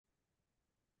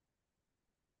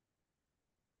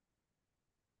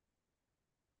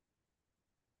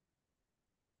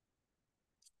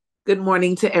Good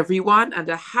morning to everyone, and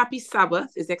a happy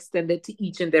Sabbath is extended to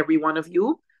each and every one of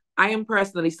you. I am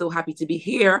personally so happy to be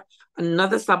here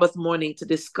another Sabbath morning to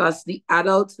discuss the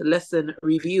adult lesson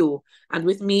review. And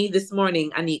with me this morning,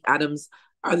 Anique Adams,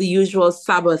 are the usual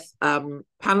Sabbath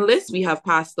panelists. We have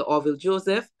Pastor Orville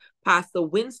Joseph, Pastor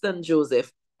Winston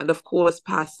Joseph, and of course,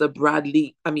 Elder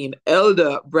Bradley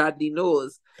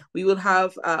Knowles. We will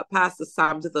have Pastor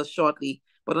Sam with us shortly.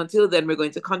 But until then, we're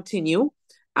going to continue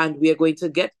and we are going to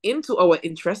get into our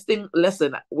interesting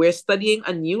lesson. We're studying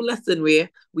a new lesson where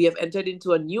we have entered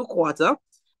into a new quarter,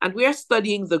 and we are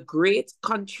studying the Great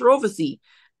Controversy.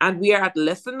 And we are at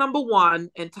lesson number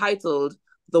 1, entitled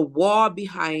The War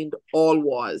Behind All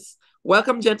Wars.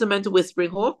 Welcome, gentlemen, to Whispering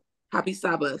Hope. Happy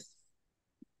Sabbath.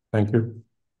 Thank you.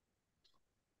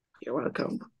 You're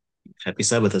welcome. Happy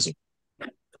Sabbathism.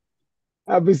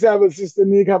 Happy Sabbath, Sister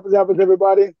Anique. Happy Sabbath,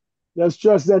 everybody. Just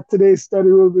trust that today's study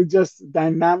will be just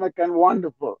dynamic and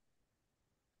wonderful.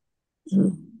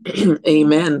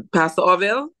 Amen. Pastor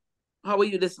Orville, how are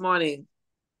you this morning?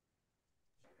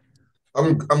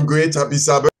 I'm great. Happy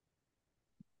Sabbath.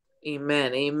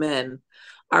 Amen. Amen.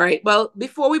 All right. Well,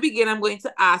 before we begin, I'm going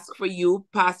to ask for you,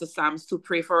 Pastor Sams, to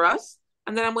pray for us.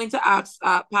 And then I'm going to ask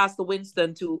Pastor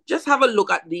Winston to just have a look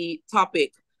at the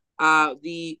topic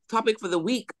for the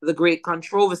week, the Great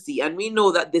Controversy. And we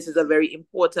know that this is a very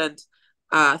important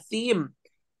theme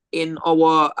in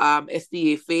our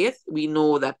SDA faith. We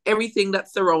know that everything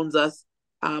that surrounds us,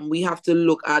 we have to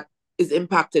look at, is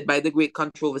impacted by the Great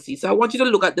Controversy. So I want you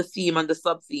to look at the theme and the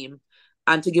sub-theme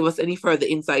and to give us any further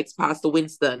insights, Pastor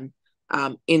Winston,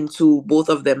 into both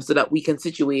of them so that we can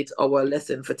situate our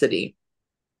lesson for today.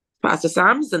 Pastor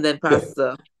Sams and then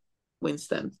Pastor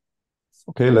Winston.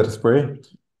 Okay, let us pray.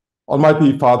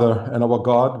 Almighty Father and our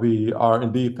God, we are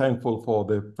indeed thankful for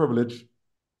the privilege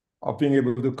of being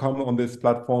able to come on this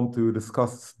platform to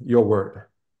discuss your word.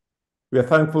 We are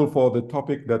thankful for the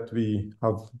topic that we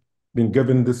have been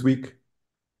given this week,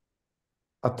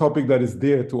 a topic that is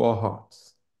dear to our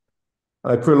hearts.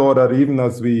 I pray, Lord, that even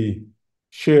as we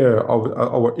share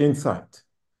our insight,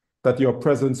 that your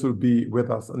presence will be with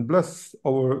us, and bless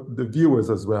the viewers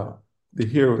as well, the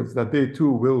hearers, that they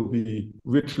too will be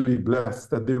richly blessed,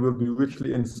 that they will be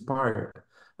richly inspired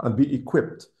and be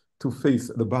equipped to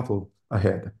face the battle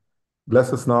ahead.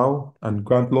 Bless us now and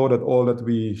grant, Lord, that all that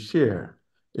we share,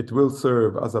 it will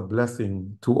serve as a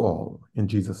blessing to all. In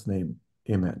Jesus' name,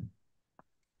 amen.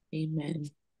 Amen.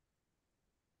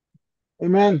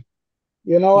 Amen.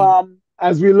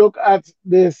 As we look at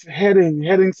this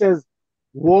heading says,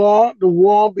 war, the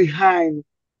war behind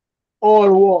all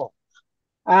war.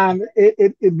 And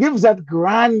it gives that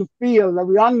grand feel that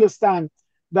we understand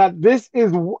that this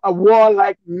is a war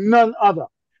like none other.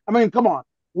 I mean, come on.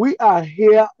 We are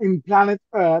here in planet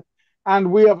Earth,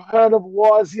 and we have heard of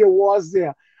wars here, wars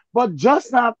there, but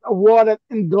just not a war that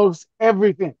engulfs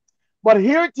everything. But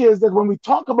here it is that when we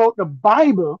talk about the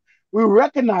Bible, we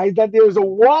recognize that there is a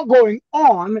war going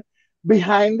on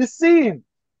behind the scene.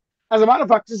 As a matter of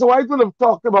fact, Sister White will have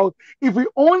talked about if we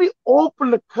only open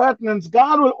the curtains,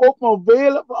 God will open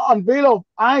a veil of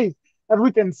eyes that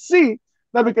we can see,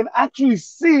 that we can actually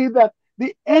see that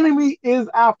the enemy is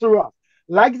after us.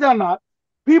 Like it or not,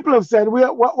 people have said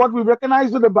what we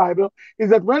recognize with the Bible is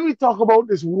that when we talk about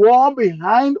this war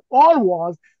behind all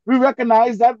wars, we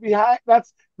recognize that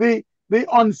that's the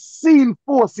unseen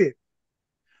forces.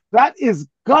 That is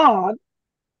God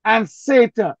and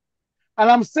Satan.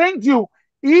 And I'm saying to you,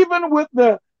 even with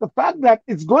the fact that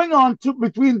it's going on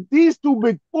between these two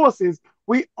big forces,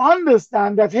 we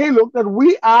understand that, hey, look, that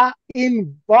we are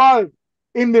involved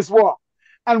in this war.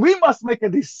 And we must make a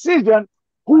decision,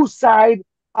 whose side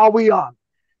are we on?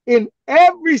 In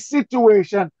every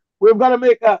situation, we've got to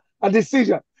make a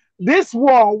decision. This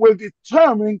war will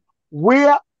determine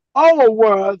where our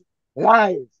world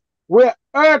lies, where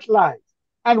earth lies.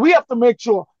 And we have to make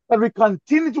sure that we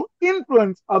continue to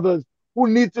influence others who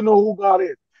need to know who God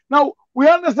is. Now, we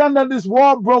understand that this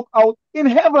war broke out in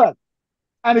heaven.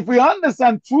 And if we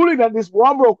understand truly that this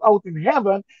war broke out in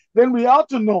heaven, then we ought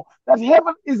to know that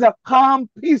heaven is a calm,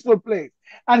 peaceful place.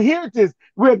 And here it is,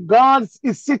 where God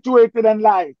is situated and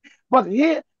lies. But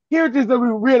here it is that we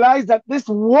realize that this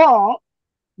war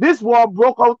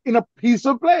broke out in a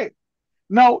peaceful place.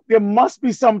 Now, there must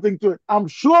be something to it. I'm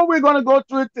sure we're going to go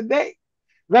through it today,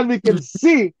 that we can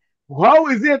see how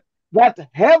is it that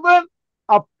heaven,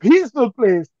 a peaceful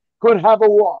place, could have a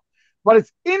war. But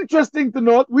it's interesting to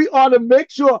note we ought to make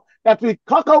sure that we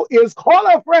cock our ears, call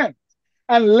our friends,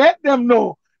 and let them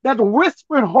know that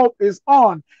Whispering Hope is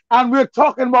on. And we're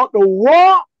talking about the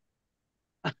war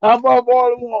above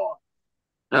all war.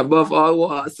 Above all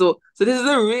was. So this is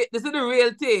the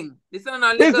real thing. This is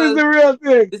not This is little. the real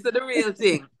thing. This is the real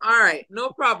thing. All right, no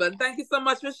problem. Thank you so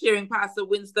much for sharing, Pastor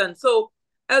Winston. So,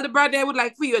 Elder Bradley, I would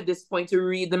like for you at this point to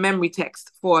read the memory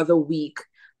text for the week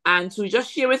and to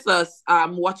just share with us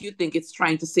what you think it's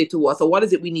trying to say to us, or what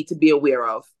is it we need to be aware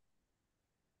of.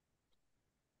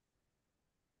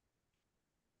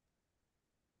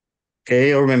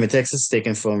 Okay, our memory text is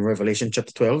taken from Revelation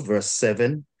chapter 12, verse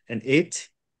 7 and 8.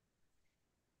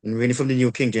 I'm reading from the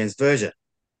New King James Version.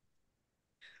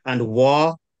 And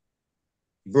war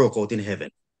broke out in heaven.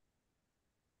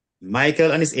 Michael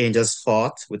and his angels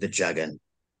fought with the dragon.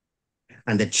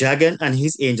 And the dragon and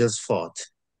his angels fought,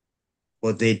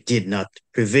 but they did not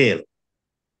prevail,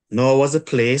 nor was a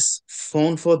place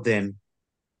found for them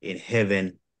in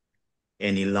heaven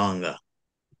any longer.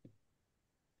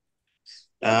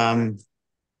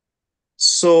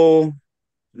 So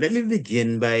let me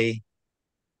begin by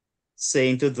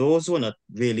saying to those who are not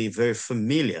really very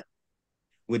familiar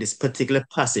with this particular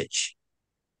passage,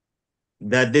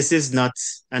 that this is not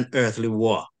an earthly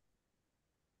war.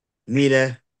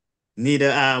 Neither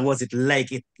was it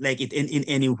like it in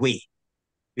any way,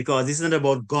 because this is not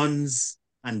about guns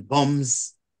and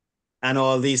bombs and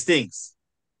all these things.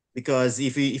 Because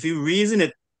if you reason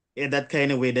it in that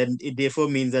kind of way, then it therefore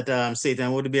means that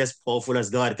Satan would be as powerful as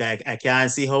God. I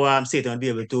can't see how Satan would be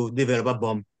able to develop a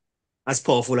bomb as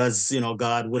powerful as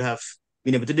God would have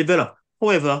been able to develop.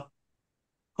 However,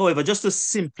 just to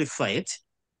simplify it,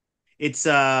 it's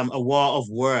a war of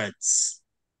words,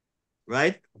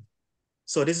 right?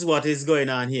 So this is what is going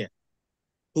on here.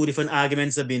 Two different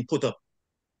arguments have been put up,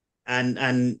 and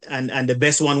the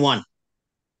best one won,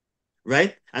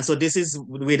 right? And so this is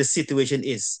the way the situation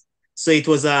is. So it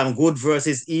was good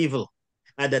versus evil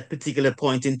at that particular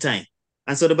point in time.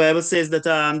 And so the Bible says that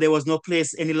there was no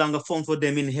place any longer found for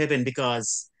them in heaven,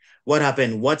 because what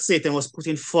happened? What Satan was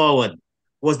putting forward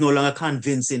was no longer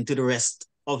convincing to the rest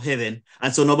of heaven.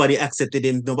 And so nobody accepted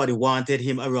him. Nobody wanted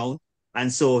him around.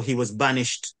 And so he was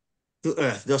banished to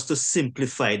earth, just to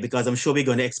simplify it, because I'm sure we're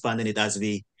going to expand on it as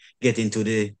we get into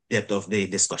the depth of the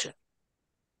discussion.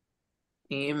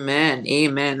 Amen.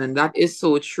 Amen. And that is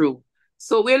so true.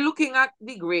 So we're looking at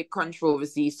the great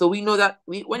controversy. So we know that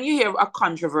when you hear a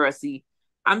controversy,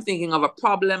 I'm thinking of a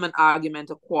problem, an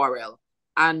argument, a quarrel.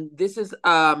 And this is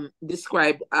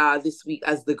described this week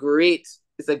as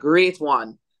it's a great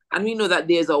one. And we know that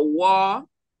there's a war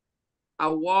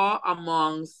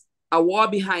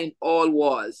behind all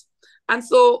wars. And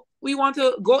so we want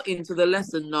to go into the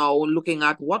lesson now, looking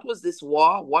at what was this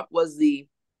war? What was the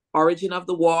origin of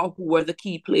the war? Who were the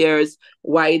key players?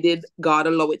 Why did God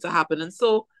allow it to happen? And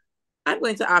so I'm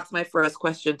going to ask my first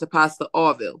question to Pastor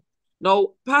Orville. Now,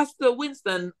 Pastor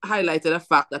Winston highlighted the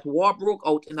fact that war broke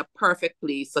out in a perfect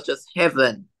place such as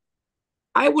heaven.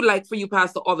 I would like for you,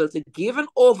 Pastor Orville, to give an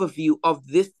overview of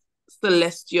this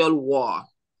celestial war.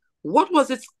 What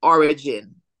was its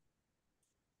origin?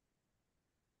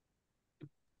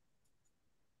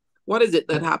 What is it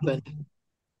that happened?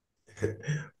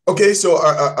 Okay, so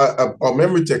our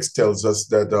memory text tells us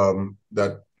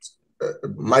that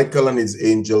Michael and his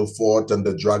angel fought, and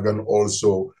the dragon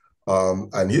also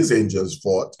and his angels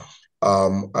fought,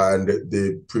 and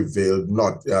they prevailed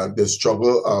not. The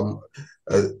struggle,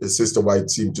 Sister White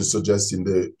seemed to suggest in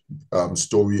the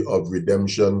story of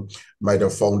redemption, might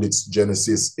have found its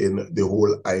genesis in the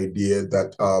whole idea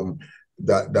that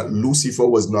that Lucifer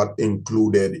was not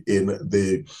included in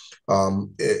the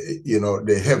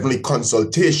the heavenly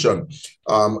consultation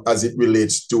as it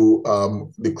relates to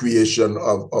the creation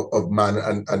of man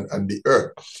and the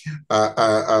earth.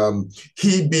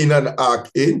 He, being an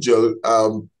archangel,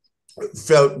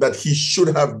 felt that he should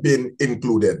have been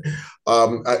included.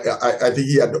 I think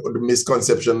he had the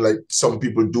misconception, like some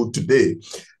people do today,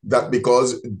 that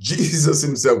because Jesus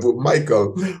himself, with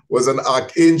Michael, was an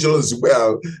archangel as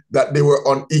well, that they were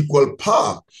on equal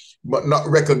par, but not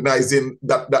recognizing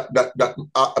that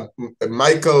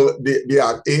Michael, the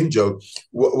archangel,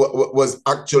 was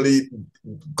actually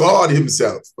God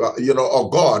himself, or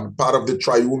God, part of the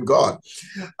triune God.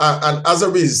 And as a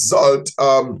result,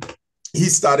 he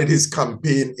started his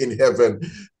campaign in heaven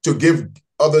to give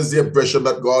others the impression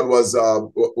that God was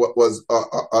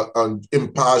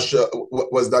impartial,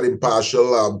 was not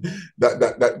impartial,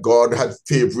 that God had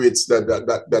favorites, that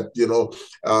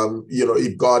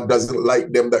if God doesn't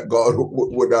like them, that God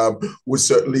would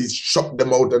certainly shut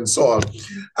them out, and so on.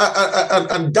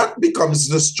 And that becomes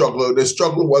the struggle. The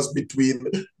struggle was between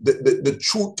the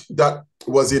truth that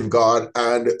was in God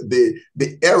and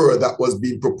the error that was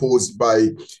being proposed by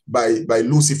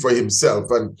Lucifer himself.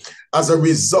 And as a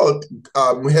result,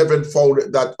 heaven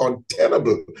found that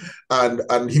untenable,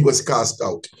 and he was cast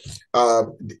out.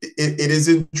 It is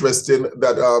interesting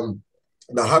that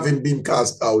now, having been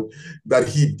cast out, that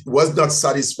he was not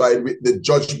satisfied with the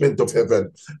judgment of heaven,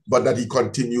 but that he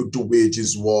continued to wage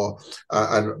his war,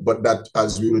 but that,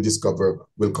 as we will discover,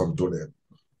 will come to an end.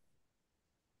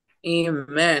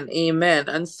 Amen. Amen.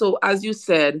 And so, as you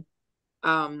said,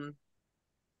 it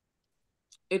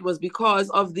was because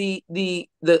of the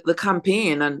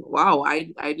campaign, and wow,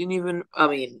 I didn't even, I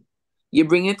mean, you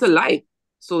bring it to life.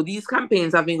 So these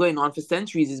campaigns have been going on for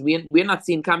centuries. We're not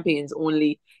seeing campaigns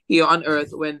only here on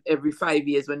earth when every 5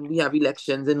 years when we have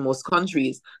elections in most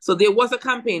countries. So there was a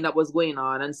campaign that was going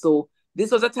on. And so this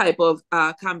was a type of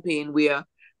campaign where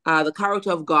the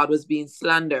character of God was being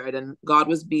slandered, and God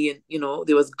was being,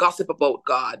 there was gossip about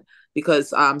God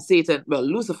because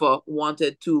Lucifer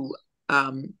wanted to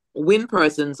win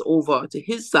persons over to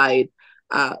his side,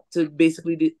 to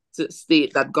basically to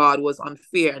state that God was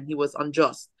unfair and he was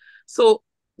unjust. So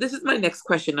this is my next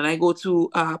question, and I go to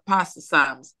Pastor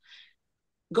Sams.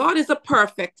 God is a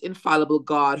perfect, infallible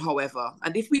God, however,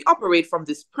 and if we operate from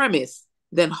this premise,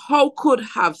 then how could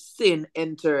have sin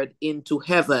entered into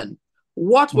heaven?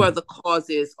 What were the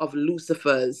causes of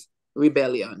Lucifer's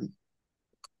rebellion?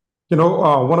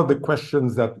 One of the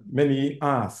questions that many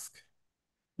ask,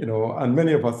 and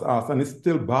many of us ask, and it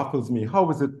still baffles me, how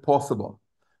is it possible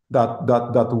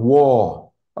that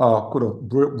war could have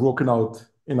broken out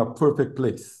in a perfect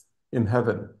place in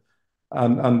heaven?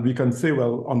 And we can say,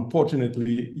 well,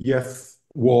 unfortunately, yes,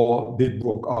 war did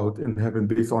break out in heaven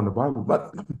based on the Bible.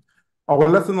 But our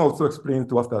lesson also explains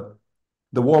to us that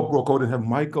the war broke out in heaven.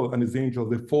 Michael and his angels,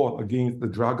 they fought against the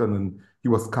dragon, and he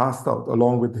was cast out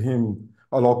along with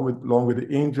the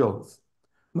angels.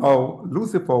 Now,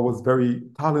 Lucifer was very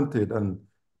talented, and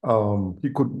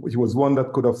he was one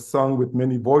that could have sung with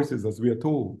many voices, as we are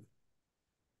told.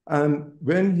 And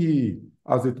when he,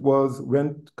 as it was,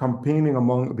 went campaigning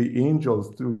among the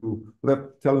angels to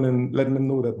letting them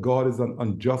know that God is an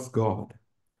unjust God,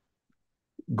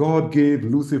 God gave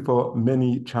Lucifer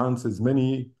many chances,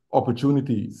 many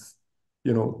opportunities,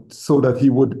 so that he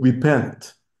would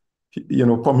repent,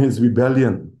 from his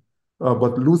rebellion.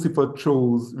 But Lucifer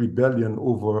chose rebellion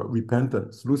over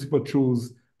repentance. Lucifer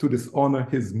chose to dishonor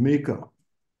his maker,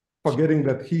 forgetting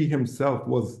that he himself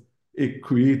was a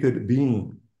created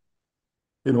being.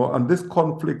 And this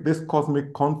conflict, this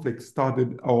cosmic conflict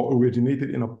started or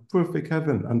originated in a perfect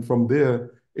heaven. And from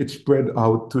there, it spread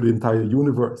out to the entire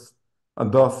universe.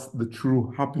 And thus, the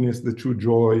true happiness, the true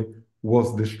joy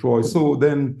was destroyed. So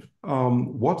then,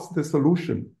 what's the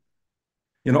solution?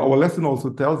 Our lesson also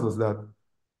tells us that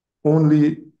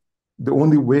the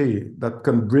only way that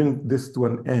can bring this to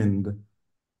an end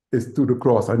is through the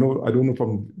cross. I don't know if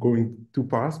I'm going too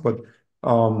fast, but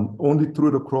only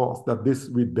through the cross that this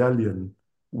rebellion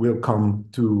will come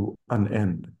to an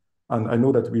end. And I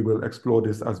know that we will explore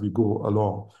this as we go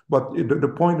along. But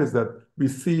the point is that we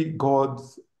see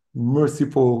God's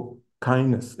merciful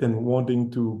kindness in wanting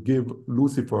to give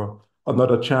Lucifer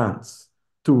another chance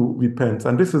to repent.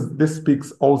 And this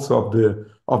speaks also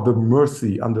of the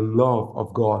mercy and the love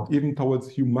of God, even towards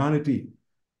humanity,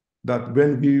 that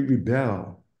when we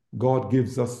rebel, God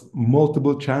gives us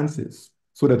multiple chances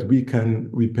so that we can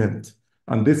repent.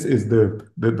 And this is the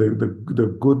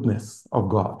goodness of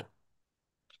God.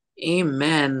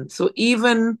 Amen. So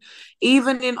even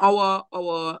in our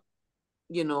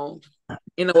in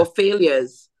our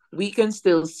failures, we can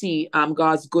still see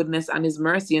God's goodness and his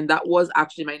mercy. And that was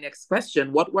actually my next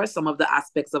question. What were some of the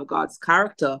aspects of God's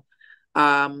character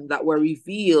that were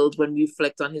revealed when we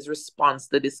reflect on his response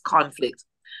to this conflict?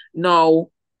 Now,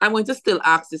 I'm going to still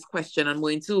ask this question. I'm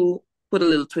going to put a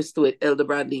little twist to it, Elder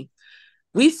Bradley.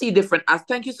 We see different as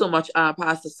thank you so much,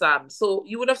 Pastor Sam. So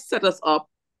you would have set us up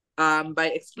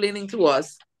by explaining to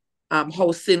us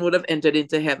how sin would have entered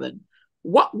into heaven.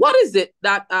 What is it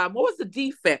that what was the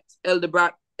defect, Elder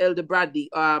Bradley,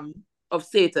 of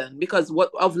Satan? Because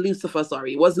of Lucifer,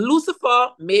 sorry. Was Lucifer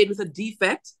made with a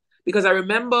defect? Because I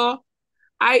remember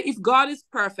if God is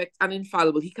perfect and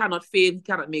infallible, he cannot fail, he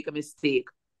cannot make a mistake.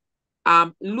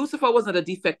 Lucifer was not a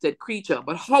defected creature,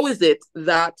 but how is it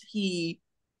that he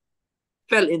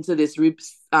fell into this,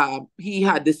 he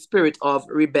had the spirit of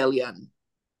rebellion?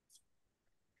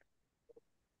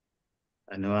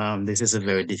 I know this is a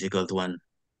very difficult one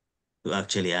to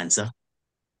actually answer,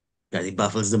 because it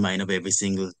baffles the mind of every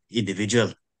single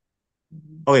individual.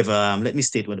 However, let me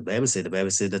state what the Bible said. The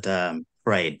Bible said that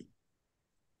pride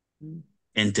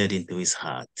entered into his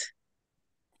heart.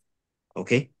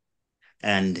 Okay?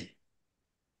 And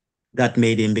that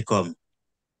made him become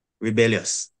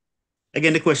rebellious.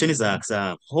 Again, the question is asked,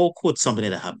 how could something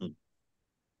like that happen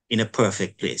in a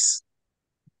perfect place?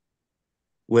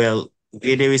 Well,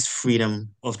 where there is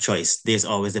freedom of choice, there's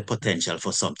always the potential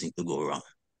for something to go wrong.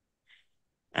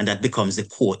 And that becomes the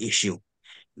core issue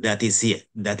that is here,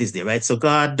 that is there, right? So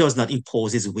God does not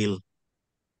impose his will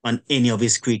on any of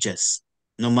his creatures,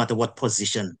 no matter what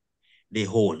position they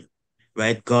hold,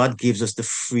 right? God gives us the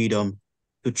freedom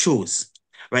to choose,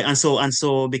 right? And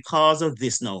so because of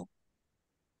this now,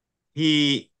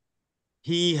 he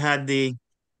he had the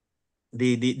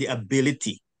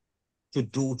ability to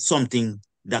do something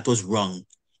that was wrong,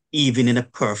 even in a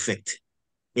perfect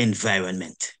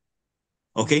environment.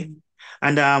 Okay?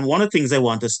 And one of the things I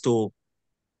want us to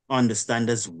understand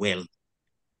as well,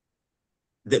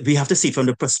 that we have to see it from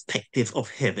the perspective of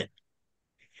heaven,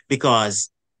 because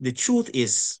the truth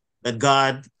is that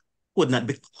God could not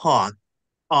be caught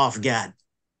off guard.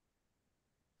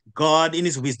 God, in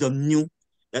his wisdom, knew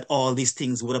that all these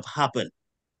things would have happened.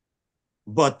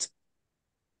 But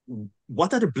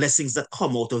what are the blessings that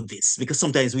come out of this? Because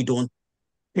sometimes we don't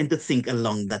tend to think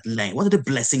along that line. What are the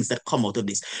blessings that come out of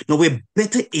this? Now we're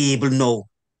better able now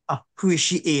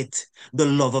appreciate the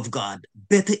love of God,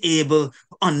 better able to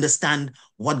understand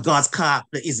what God's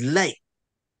character is like,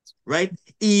 right?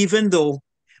 Even though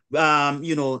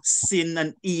sin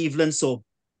and evil and so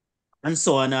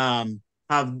on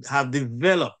have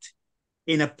developed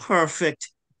in a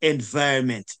perfect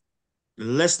environment. The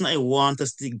lesson I want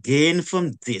us to gain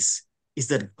from this is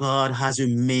that God has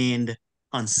remained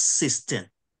consistent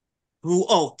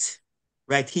throughout,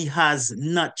 right? He has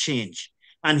not changed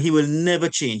and he will never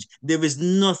change. There is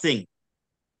nothing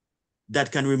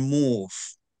that can remove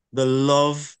the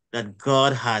love that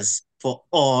God has for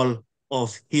all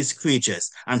of his creatures.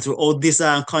 And throughout this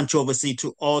controversy,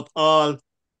 throughout all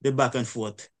the back and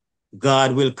forth,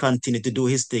 God will continue to do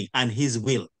his thing, and his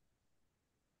will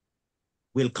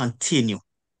continue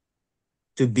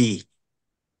to be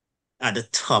at the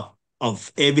top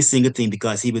of every single thing,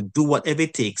 because he will do whatever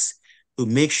it takes to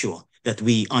make sure that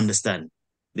we understand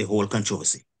the whole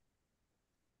controversy.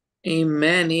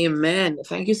 Amen. Amen.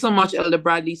 Thank you so much, Elder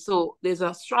Bradley. So there's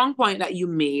a strong point that you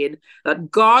made,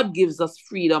 that God gives us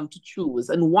freedom to choose.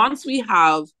 And once we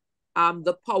have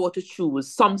the power to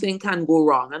choose, something can go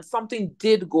wrong. And something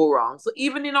did go wrong. So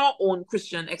even in our own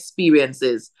Christian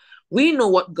experiences, we know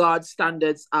what God's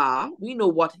standards are. We know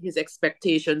what his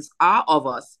expectations are of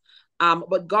us.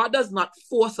 But God does not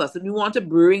force us. And we want to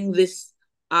bring this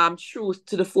truth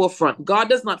to the forefront. God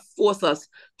does not force us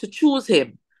to choose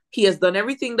him. He has done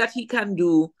everything that he can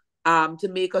do to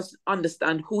make us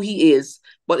understand who he is,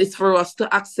 but it's for us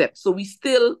to accept. So we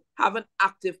still have an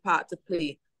active part to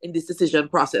play in this decision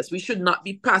process. We should not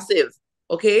be passive.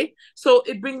 Okay? So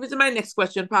it brings me to my next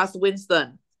question, Pastor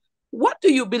Winston. What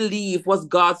do you believe was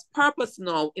God's purpose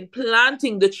now in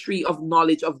planting the tree of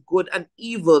knowledge of good and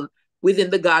evil within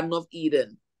the Garden of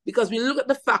Eden? Because we look at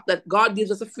the fact that God gives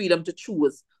us a freedom to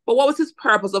choose. But what was his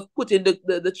purpose of putting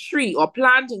the tree or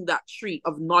planting that tree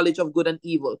of knowledge of good and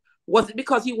evil? Was it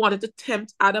because he wanted to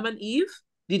tempt Adam and Eve?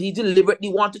 Did he deliberately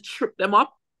want to trip them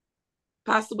up?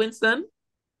 Pastor Winston?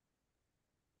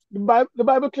 The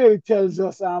Bible clearly tells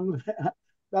us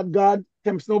that God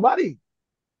tempts nobody.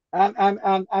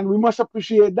 And we must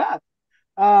appreciate that.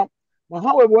 But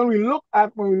however, when we look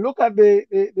at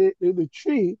the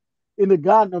tree in the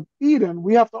Garden of Eden,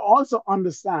 we have to also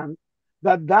understand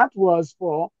that that was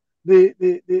for the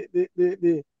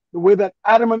way that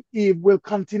Adam and Eve will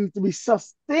continue to be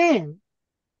sustained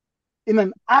in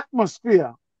an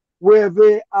atmosphere where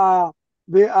they are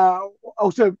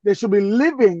also they should be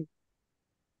living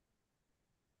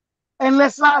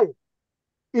endless life.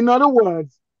 In other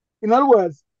words,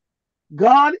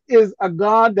 God is a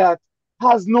God that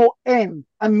has no end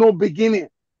and no beginning.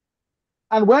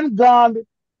 And when God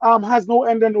has no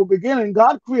end and no beginning,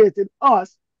 God created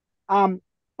us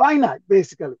finite,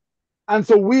 basically. And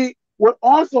so we will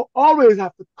also always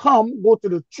have to go to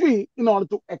the tree in order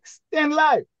to extend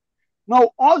life.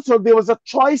 Now, also, there was a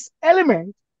choice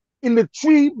element in the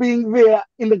tree being there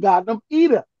in the Garden of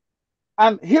Eden.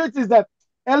 And here it is that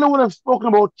Ella would have spoken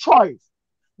about choice,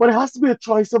 but it has to be a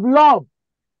choice of love.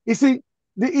 You see,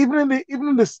 even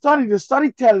in the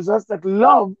study tells us that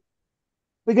love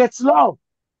begets love.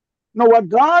 Now, what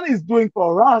God is doing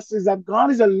for us is that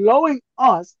God is allowing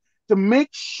us to make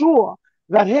sure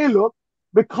that, hey, look,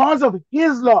 because of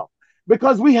his love,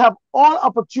 because we have all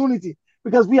opportunity,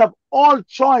 because we have all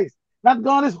choice, not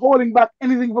God is holding back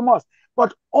anything from us,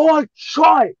 but all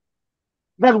choice,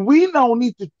 that we now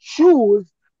need to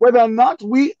choose whether or not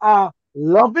we are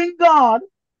loving God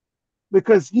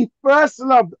because he first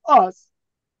loved us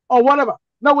or whatever.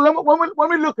 Now, when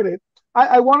we look at it,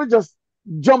 I want to just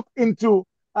jump into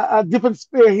a different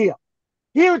sphere here.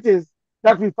 Here it is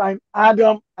that we find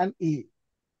Adam and Eve.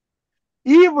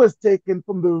 Eve was taken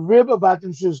from the rib of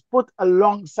Adam. She was put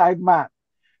alongside man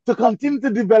to continue to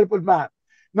develop with man.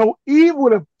 Now, Eve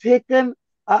would have taken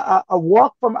a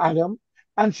walk from Adam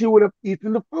and she would have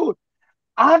eaten the fruit.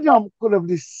 Adam could have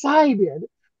decided,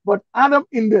 but Adam,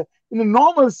 in the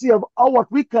normalcy of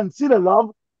what we consider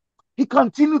love, he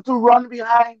continued to run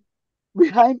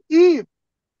behind Eve.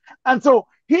 And so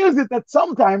here's it that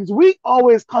sometimes we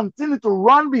always continue to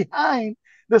run behind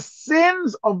the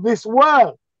sins of this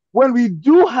world when we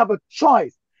do have a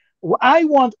choice. I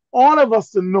want all of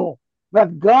us to know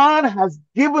that God has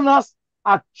given us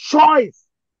a choice,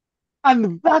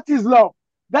 and that is love.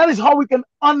 That is how we can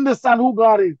understand who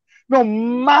God is. No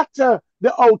matter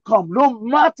the outcome, no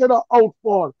matter the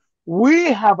outfall,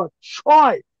 we have a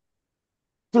choice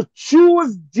to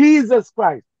choose Jesus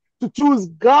Christ, to choose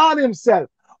God Himself,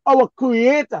 our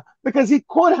Creator, because He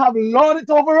could have lorded it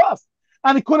over us.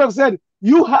 And He could have said,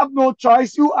 you have no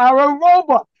choice, you are a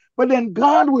robot. But then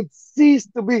God would cease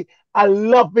to be a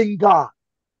loving God.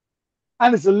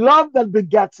 And it's love that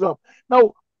begets love.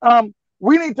 Now,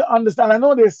 we need to understand, I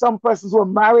know there's some persons who are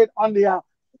married on the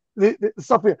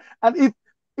stuff here. And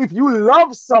if you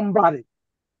love somebody,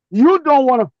 you don't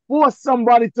want to force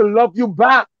somebody to love you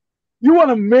back. You want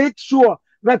to make sure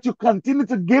that you continue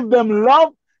to give them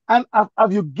love. And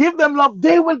as you give them love,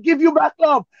 they will give you back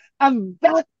love. And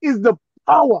that is the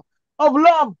power of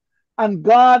love. And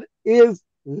God is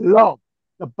love.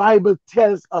 The Bible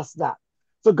tells us that.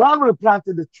 So God would have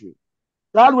planted the tree.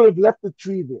 God would have left the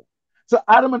tree there. So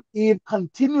Adam and Eve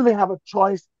continually have a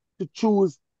choice to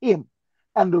choose Him.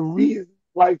 And the reason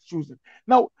why it's choosing.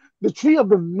 Now, the tree of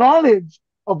the knowledge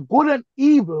of good and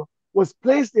evil was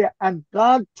placed there, and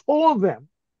God told them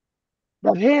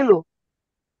that, hey, look,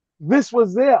 this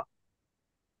was there.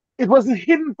 It wasn't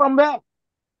hidden from them.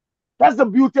 That's the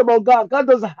beauty about God. God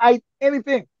doesn't hide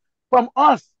anything from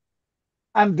us.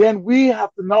 And then we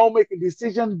have to now make a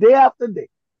decision day after day,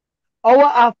 hour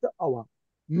after hour,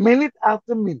 minute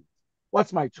after minute.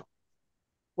 What's my choice?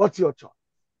 What's your choice?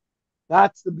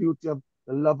 That's the beauty of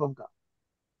the love of God.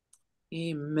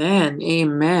 Amen.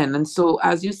 Amen. And so,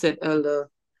 as you said, Elder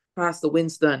Pastor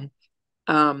Winston,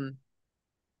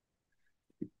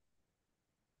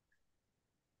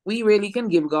 we really can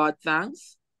give God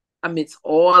thanks amidst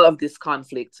all of this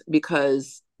conflict,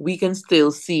 because we can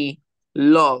still see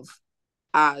love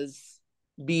as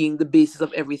being the basis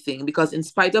of everything. Because in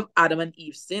spite of Adam and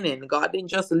Eve sinning, God didn't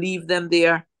just leave them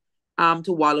there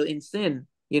to wallow in sin.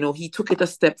 You know, He took it a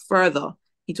step further.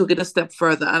 He took it a step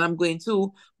further. And I'm going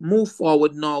to move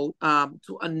forward now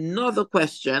to another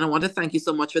question. I want to thank you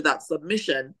so much for that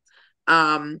submission,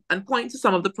 and point to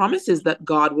some of the promises that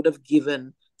God would have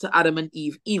given to Adam and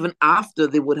Eve even after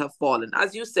they would have fallen.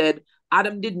 As you said,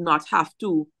 Adam did not have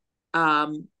to,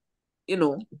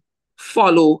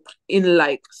 follow in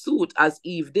like suit as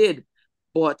Eve did.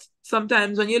 But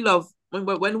sometimes when you love,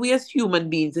 when we as human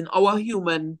beings in our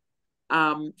human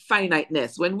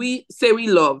finiteness, when we say we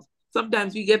love,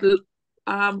 sometimes we get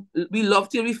we love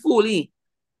till we fully,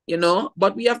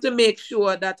 but we have to make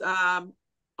sure that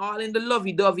all in the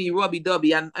lovey-dovey,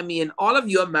 rubby-dovey. And I mean, all of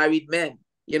you are married men.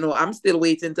 I'm still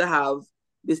waiting to have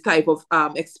this type of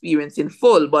experience in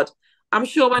full. But I'm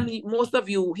sure when most of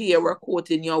you here were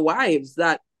quoting your wives,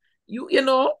 that you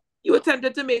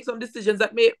attempted to make some decisions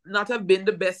that may not have been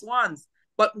the best ones.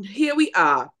 But here we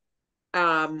are.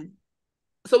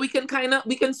 So we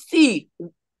can see,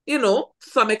 to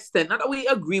some extent, not that we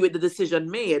agree with the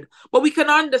decision made, but we can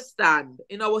understand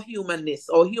in our humanness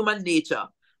or human nature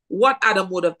what Adam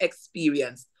would have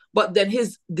experienced. But then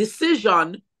his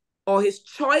decision or his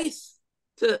choice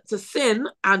to sin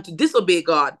and to disobey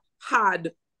God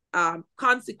had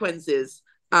consequences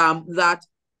that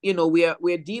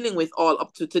we're dealing with all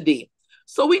up to today.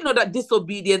 So we know that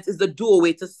disobedience is the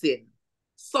doorway to sin,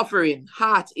 suffering,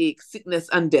 heartache, sickness,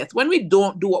 and death. When we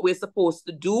don't do what we're supposed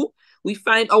to do, we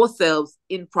find ourselves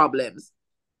in problems.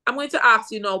 I'm going to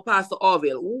ask you now, Pastor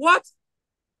Orville, what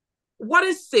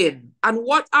is sin, and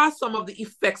what are some of the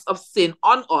effects of sin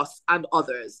on us and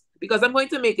others? Because I'm going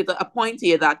to make it a point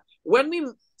here that when we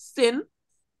sin,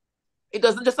 it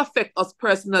doesn't just affect us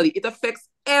personally, it affects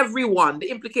everyone.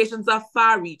 The implications are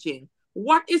far-reaching.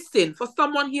 What is sin? For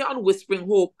someone here on Whispering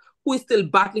Hope who is still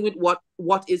battling with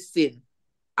what is sin?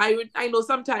 I know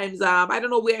sometimes, I don't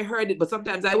know where I heard it, but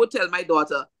sometimes I would tell my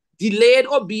daughter, delayed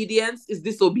obedience is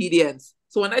disobedience.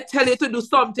 So when I tell you to do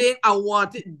something, I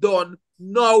want it done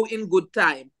now in good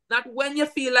time. Not when you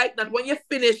feel like, not when you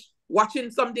finish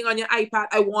watching something on your iPad.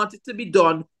 I want it to be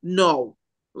done now,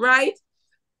 right?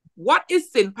 What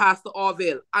is sin, Pastor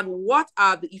Orville, and what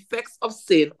are the effects of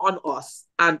sin on us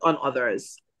and on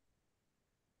others?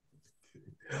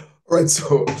 Right,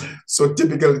 so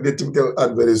typically the typical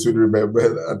Adventist would remember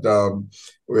that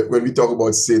when we talk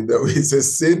about sin, that we say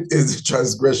sin is the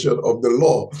transgression of the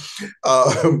law.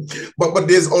 But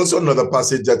there's also another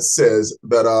passage that says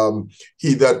that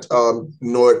he that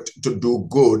knoweth to do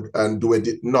good and doeth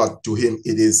it not, to him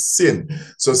it is sin.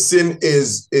 So sin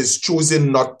is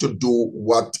choosing not to do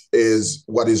what is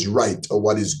right or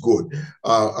what is good,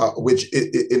 which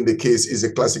in the case is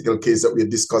a classical case that we're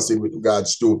discussing with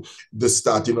regards to the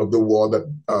starting of the war that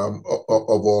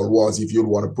of all wars, if you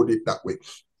want to put it that way.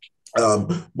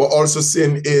 But also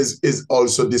sin is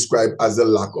also described as a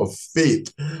lack of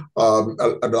faith,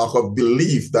 a lack of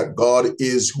belief that God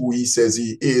is who he says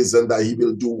he is and that he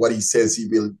will do what he says he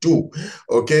will do.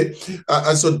 Okay,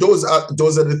 and so those are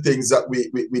the things that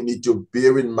we need to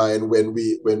bear in mind when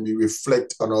we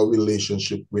reflect on our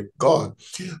relationship with God.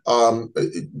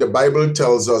 The Bible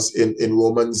tells us in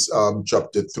Romans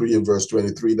chapter 3 and verse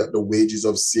 23 that the wages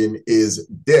of sin is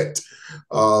death.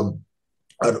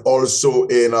 And also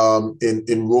in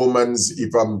Romans,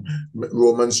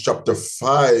 Romans chapter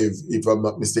 5, if I'm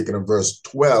not mistaken, in verse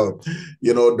 12,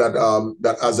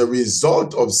 that as a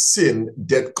result of sin,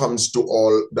 death comes to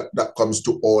all that comes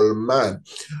to all man.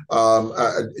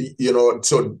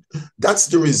 So that's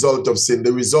the result of sin.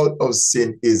 The result of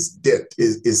sin is death,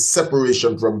 is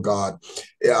separation from God.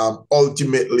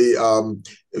 Ultimately,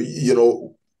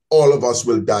 all of us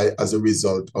will die as a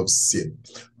result of sin.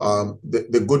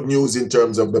 The good news in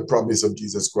terms of the promise of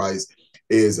Jesus Christ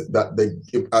is that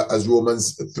as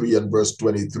Romans 3 and verse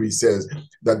 23 says,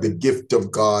 that the gift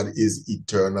of God is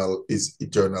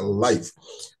eternal life.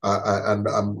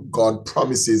 And God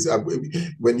promises,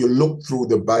 when you look through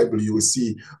the Bible, you will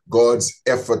see God's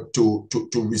effort to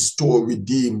restore,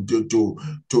 redeem, to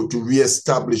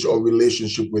reestablish our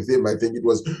relationship with him. I think it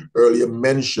was earlier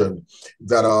mentioned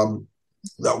that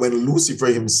when Lucifer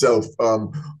himself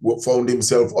found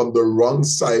himself on the wrong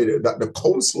side, that the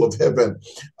council of heaven,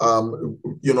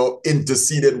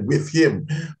 interceded with him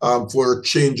for a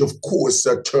change of course,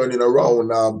 turning around,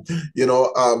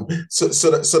 so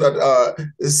that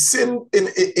sin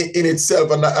in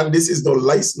itself, and this is no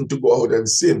license to go out and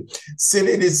sin. Sin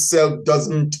in itself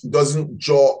doesn't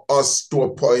draw us to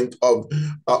a point of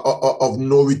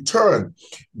no return.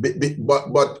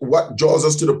 But what draws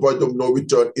us to the point of no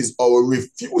return is our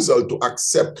refusal to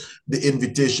accept the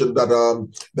invitation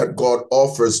that God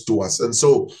offers to us. And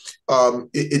so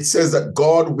it says that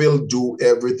God will do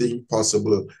everything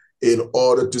possible in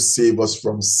order to save us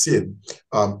from sin,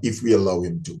 if we allow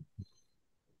him to.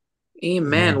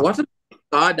 Amen. What a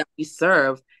God that we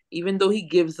serve. Even though he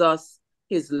gives us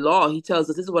his law, he tells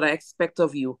us, this is what I expect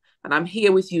of you, and I'm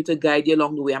here with you to guide you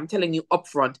along the way. I'm telling you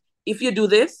upfront, if you do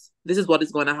this, this is what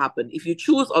is going to happen. If you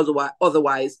choose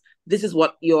otherwise, this is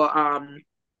what your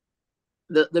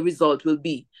the result will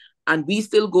be. And we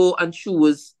still go and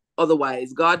choose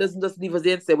otherwise. God doesn't just leave us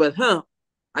there and say, well,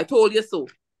 I told you so,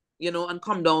 and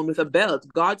come down with a belt.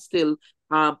 God still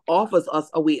offers us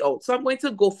a way out. So I'm going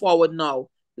to go forward now.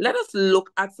 Let us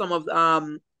look at some of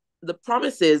the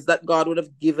promises that God would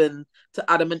have given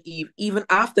to Adam and Eve, even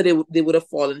after they would have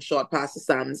fallen short, Pastor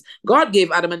Sams. God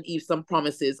gave Adam and Eve some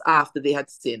promises after they had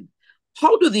sinned.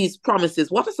 How do these promises,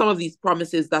 what are some of these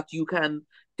promises that you can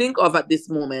think of at this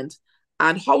moment?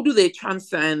 And how do they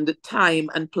transcend time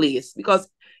and place? Because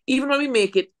even when we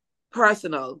make it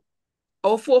personal,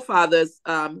 our forefathers,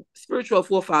 spiritual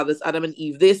forefathers, Adam and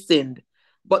Eve, they sinned,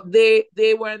 but they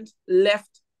weren't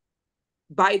left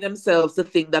by themselves to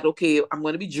think that, okay, I'm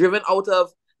going to be driven out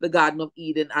of the Garden of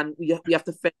Eden and we have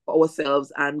to fend for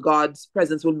ourselves and God's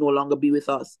presence will no longer be with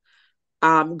us.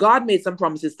 God made some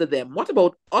promises to them. What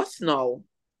about us now?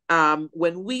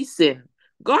 When we sin,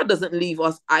 God doesn't leave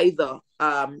us either,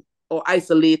 or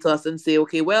isolate us and say,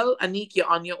 okay, well, Anique, you're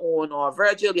on your own, or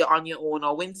Virgil, you're on your own,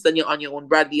 or Winston, you're on your own,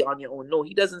 Bradley, you're on your own. No,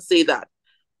 he doesn't say that.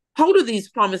 How do these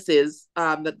promises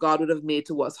that God would have made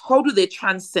to us, how do they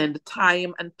transcend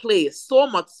time and place, so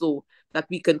much so that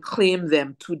we can claim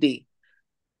them today?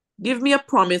 Give me a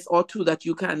promise or two that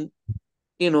you can,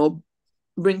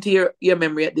 bring to your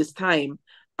memory at this time,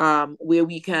 where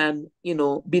we can,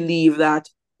 believe that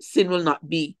sin will not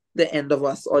be the end of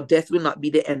us or death will not be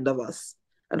the end of us.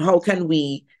 And how can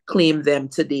we claim them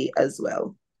today as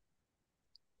well?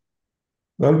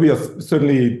 Well, we are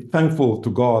certainly thankful to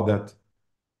God that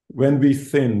when we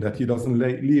sin, that he doesn't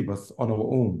leave us on our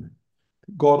own.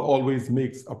 God always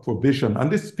makes a provision. And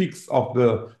this speaks of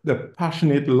the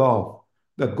passionate love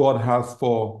that God has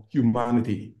for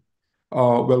humanity.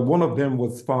 Well, one of them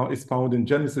is found in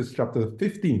Genesis chapter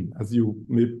 15, as you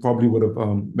probably would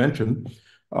have mentioned.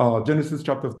 Genesis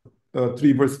chapter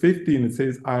 3, verse 15, it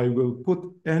says, I will put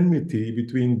enmity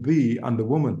between thee and the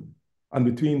woman, and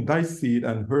between thy seed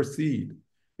and her seed.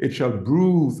 It shall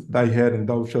bruise thy head, and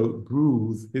thou shalt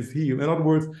bruise his heel. In other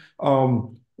words,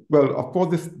 well, of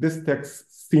course, this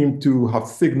text seemed to have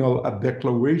signaled a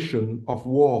declaration of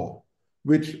war,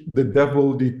 which the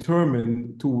devil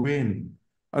determined to win.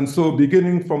 And so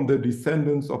beginning from the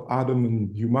descendants of Adam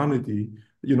and humanity,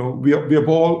 we have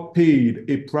all paid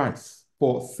a price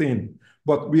for sin.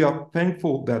 But we are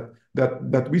thankful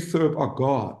that we serve a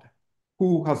God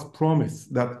who has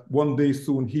promised that one day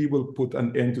soon he will put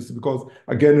an end to sin. Because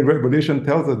again, in Revelation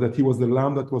tells us that he was the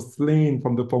lamb that was slain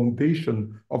from the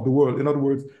foundation of the world. In other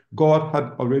words, God had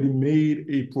already made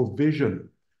a provision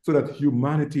so that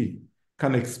humanity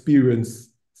can experience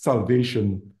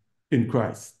salvation in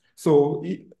Christ. So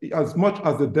as much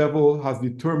as the devil has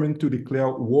determined to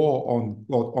declare war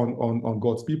on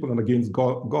God's people and against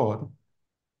God,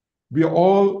 we are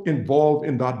all involved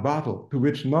in that battle to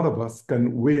which none of us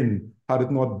can win had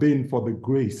it not been for the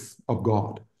grace of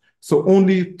God. So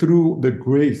only through the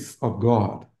grace of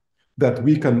God that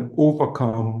we can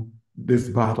overcome this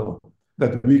battle,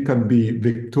 that we can be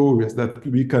victorious, that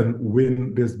we can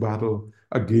win this battle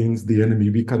against the enemy.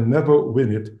 We can never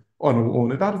win it on our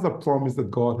own. And that is a promise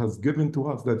that God has given to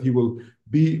us, that he will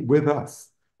be with us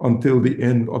until the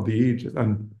end of the ages.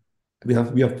 And we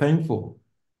are thankful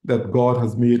that God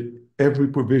has made every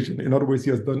provision. In other words, he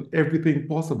has done everything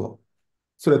possible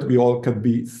so that we all can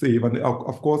be saved. And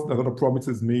of course, another promise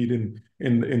is made in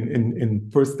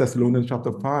 1 Thessalonians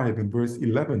chapter 5 and verse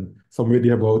 11, somewhere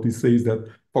thereabout. He says that,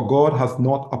 for God has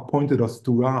not appointed us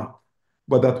to wrath,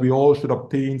 but that we all should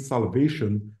obtain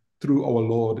salvation through our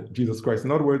Lord Jesus Christ.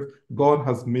 In other words, God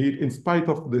has made, in spite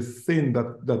of the sin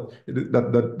that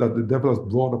the devil has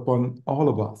brought upon all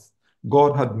of us,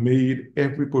 God had made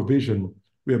every provision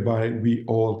whereby we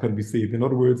all can be saved. In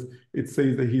other words, it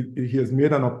says that he has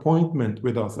made an appointment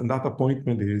with us, and that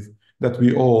appointment is that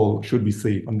we all should be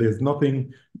saved. And there's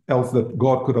nothing else that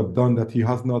God could have done that he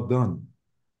has not done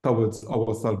towards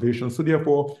our salvation. So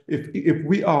therefore, if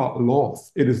we are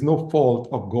lost, it is no fault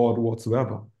of God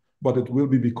whatsoever, but it will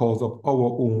be because of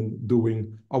our own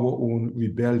doing, our own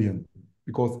rebellion,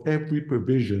 because every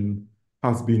provision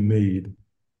has been made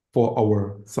for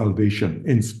our salvation,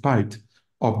 in spite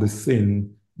of the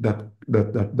sin that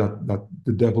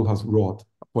the devil has wrought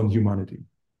upon humanity.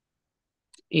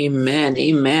 Amen.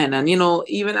 Amen. And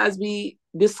even as we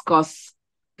discuss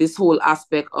this whole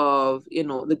aspect of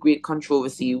the great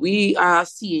controversy, we are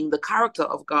seeing the character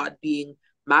of God being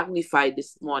magnified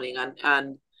this morning,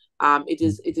 and it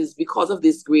is because of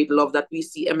this great love that we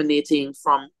see emanating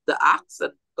from the acts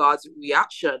and God's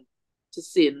reaction to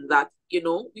sin that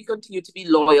we continue to be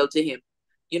loyal to him.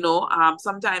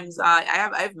 Sometimes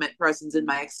I've met persons in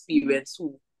my experience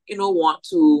who want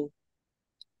to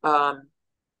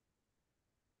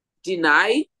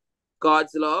deny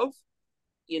God's love,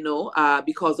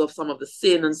 because of some of the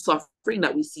sin and suffering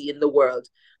that we see in the world.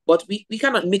 But we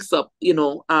cannot mix up,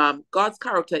 God's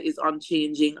character is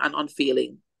unchanging and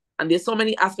unfailing. And there's so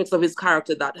many aspects of his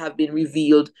character that have been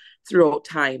revealed throughout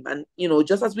time. And,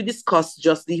 just as we discussed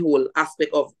just the whole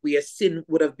aspect of where sin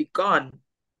would have begun,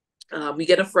 we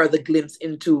get a further glimpse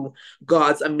into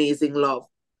God's amazing love.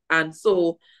 And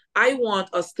so I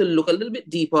want us to look a little bit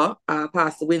deeper,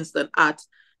 Pastor Winston, at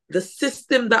the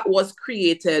system that was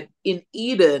created in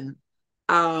Eden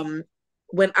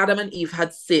when Adam and Eve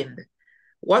had sinned.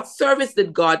 What service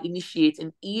did God initiate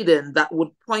in Eden that would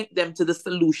point them to the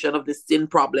solution of the sin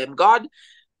problem? God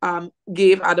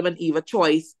gave Adam and Eve a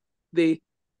choice. They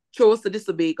chose to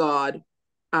disobey God.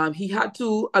 He had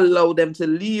to allow them to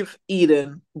leave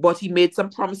Eden, but he made some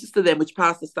promises to them, which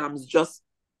Pastor Sams just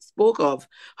spoke of.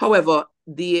 However,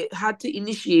 they had to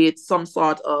initiate some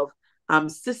sort of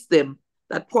system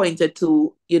that pointed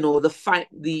to, in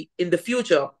the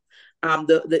future,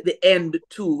 the end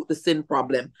to the sin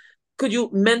problem. Could you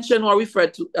mention or refer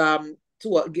to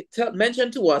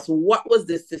mention to us what was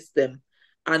this system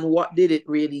and what did it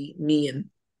really mean,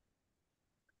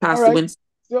 Pastor right. Winston?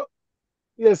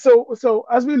 So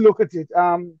as we look at it,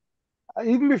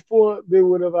 even before they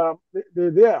would have they're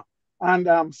there,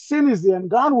 and sin is there, and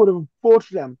God would have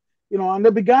approached them, and they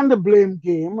began the blame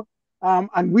game,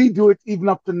 and we do it even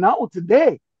up to now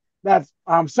today, that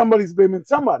somebody's blaming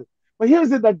somebody. But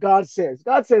here's it that God says.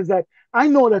 God says that I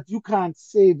know that you can't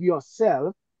save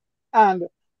yourself, and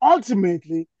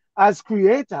ultimately, as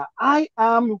creator, I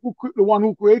am the one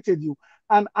who created you,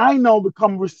 and I now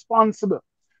become responsible.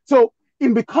 So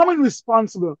in becoming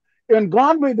responsible, when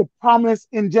God made the promise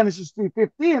in Genesis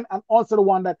 3:15, and also the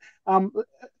one that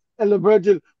Elder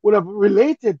Virgil would have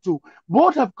related to,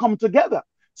 both have come together.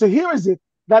 So here is it,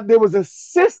 that there was a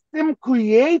system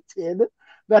created,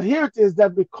 that here it is,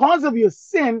 that because of your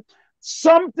sin,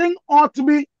 something ought to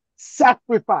be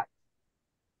sacrificed.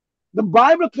 The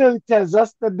Bible clearly tells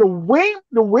us that the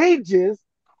wages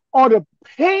or the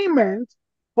payment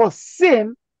for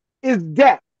sin is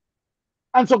death.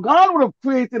 And so God would have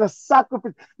created a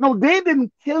sacrifice. No, they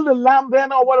didn't kill the lamb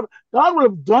then or whatever. God would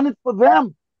have done it for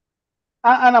them.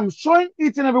 And I'm showing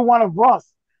each and every one of us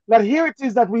that here it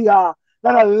is that we are,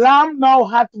 that a lamb now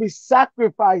had to be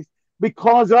sacrificed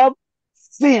because of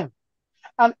sin.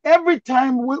 And every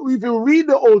time if you read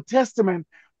the Old Testament,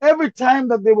 every time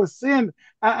that they were sinned,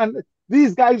 and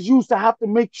these guys used to have to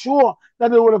make sure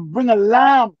that they would have bring a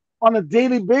lamb on a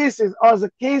daily basis, or as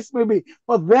the case may be,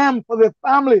 for them, for their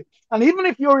family. And even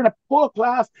if you're in a poor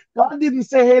class, God didn't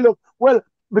say, hey, look, well,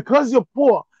 because you're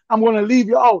poor, I'm going to leave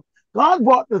you out. God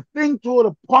brought the thing to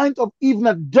the point of even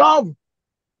a dove,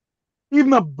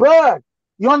 even a bird.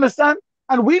 You understand?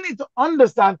 And we need to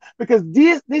understand, because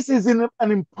this is an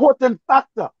important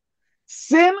factor.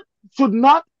 Sin should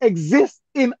not exist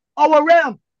in our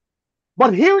realm.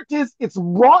 But here it is, it's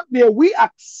brought there. We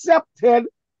accepted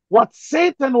what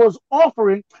Satan was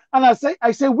offering. And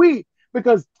I say we,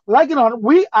 because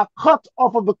we are cut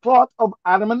off of the cloth of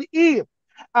Adam and Eve.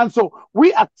 And so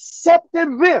we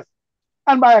accepted this.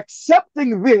 And by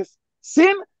accepting this,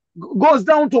 sin goes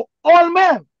down to all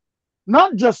men,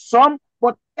 not just some,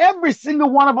 but every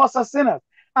single one of us are sinners.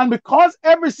 And because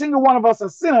every single one of us are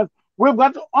sinners, we've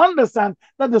got to understand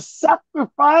that the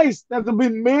sacrifice that has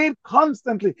been made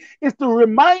constantly is to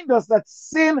remind us that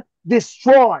sin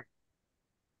destroys.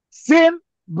 Sin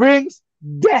brings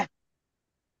death.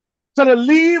 So the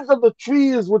leaves of the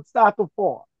trees would start to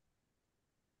fall.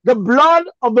 The blood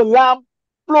of the lamb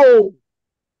flowed.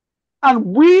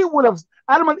 And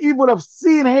Adam and Eve would have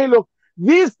seen, hey, look,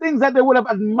 these things that they would have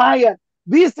admired,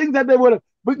 these things that they would have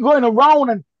been going around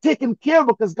and taking care of,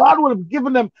 because God would have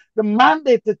given them the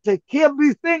mandate to take care of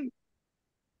these things,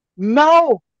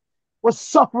 now was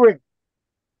suffering.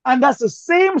 And that's the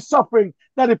same suffering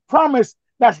that He promised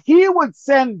that He would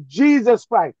send Jesus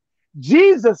Christ.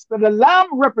 Jesus, the Lamb,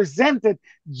 represented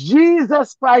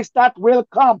Jesus Christ that will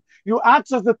come. You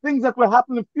ask us the things that will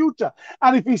happen in the future.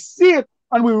 And if we see it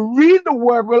and we read the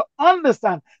word, we'll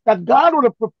understand that God would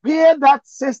have prepared that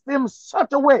system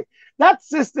such a way. That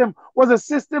system was a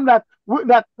system that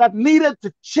needed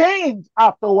to change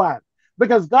after a while,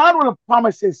 because God would have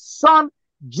promised His Son,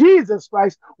 Jesus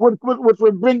Christ, which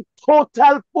would bring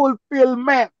total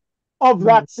fulfillment of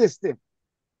that system.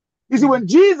 You see, when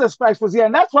Jesus Christ was here,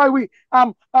 and that's why we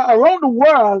around the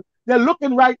world, they're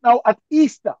looking right now at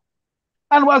Easter.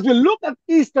 And as we look at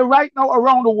Easter right now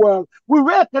around the world, we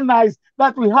recognize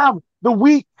that we have the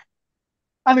week,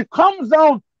 and it comes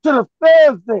down to the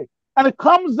Thursday, and it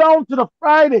comes down to the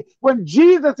Friday when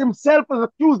Jesus Himself was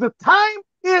accused. The time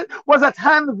was at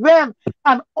hand then,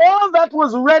 and all that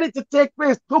was ready to take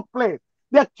place took place.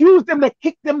 They accused Him, they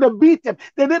kicked Him, they beat Him,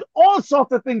 they did all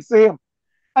sorts of things to Him.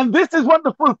 And this is what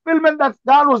the fulfillment that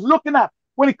God was looking at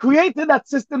when He created that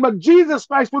system. But Jesus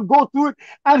Christ would go through it,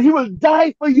 and He will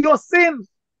die for your sins.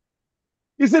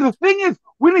 You see, the thing is,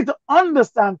 we need to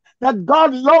understand that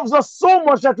God loves us so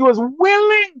much that He was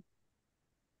willing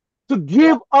to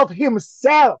give of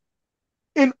Himself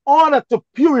in order to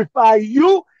purify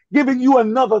you, giving you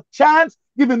another chance,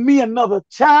 giving me another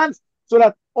chance, so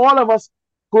that all of us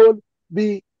could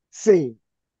be saved.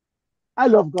 I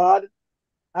love God.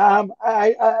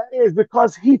 It's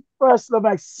because He first loved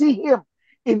me. I see Him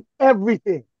in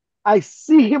everything. I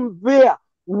see Him there,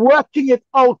 working it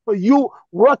out for you,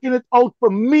 working it out for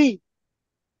me,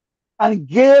 and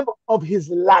gave of His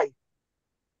life.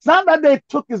 It's not that they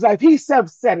took His life. He said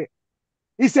it.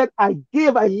 He said, I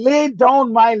laid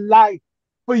down my life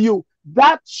for you.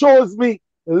 That shows me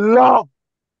love.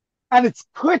 And it's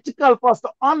critical for us to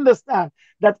understand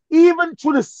that even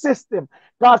through the system,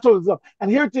 God shows us love.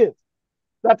 And here it is,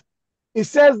 that He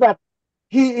says that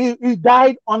he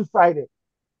died on Friday,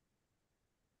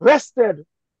 rested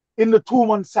in the tomb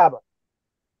on Sabbath.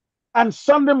 And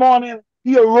Sunday morning,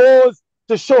 He arose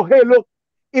to show, hey, look,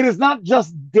 it is not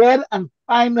just dead and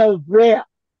final there.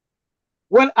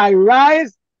 When I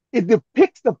rise, it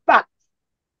depicts the fact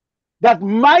that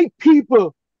my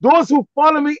people, those who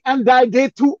follow me and die, they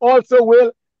too also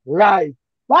will rise.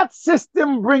 That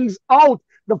system brings out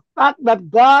the fact that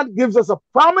God gives us a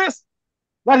promise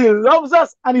that He loves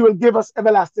us and He will give us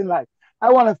everlasting life.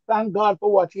 I want to thank God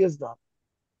for what He has done,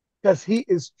 because He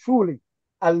is truly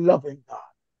a loving God.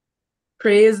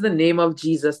 Praise the name of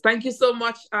Jesus. Thank you so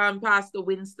much, Pastor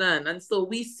Winston. And so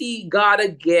we see God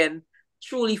again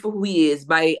truly for who he is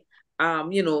by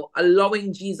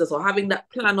allowing Jesus or having that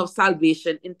plan of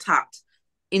salvation intact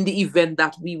in the event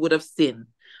that we would have sinned.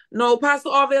 Now, Pastor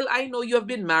Orville, I know you have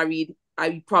been married.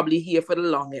 I'm probably here for the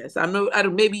longest. I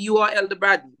don't maybe you are Elder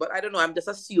Bradley, but I don't know. I'm just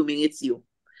assuming it's you.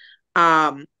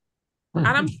 And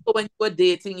I'm sure when you were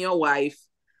dating your wife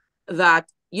that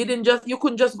you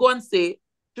couldn't just go and say,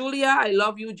 Julia, I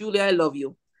love you, Julia, I love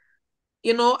you.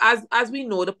 You know, as we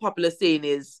know, the popular saying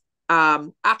is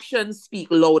actions speak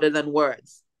louder than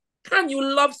words. Can you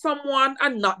love someone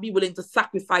and not be willing to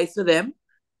sacrifice for them?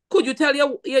 Could you tell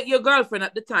your girlfriend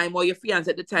at the time or your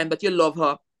fiance at the time that you love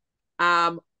her,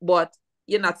 but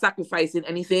you're not sacrificing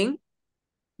anything?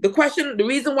 The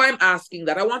reason why I'm asking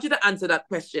that, I want you to answer that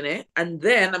question, and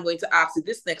then I'm going to ask you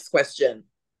this next question.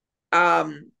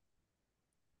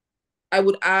 I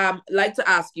would like to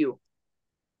ask you,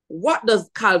 what does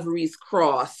Calvary's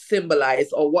cross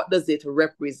symbolize, or what does it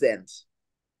represent?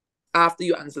 After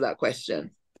you answer that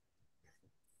question.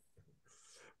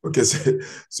 Okay,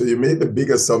 so you made the big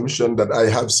assumption that I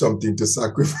have something to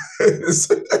sacrifice.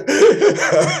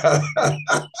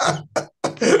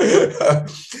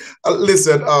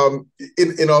 Listen,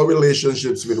 in our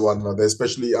relationships with one another,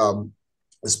 especially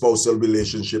spousal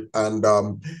relationship and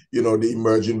the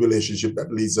emerging relationship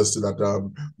that leads us to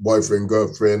that boyfriend,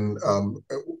 girlfriend,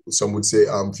 some would say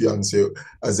fiance,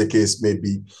 as the case may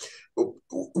be,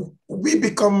 we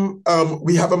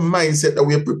have a mindset that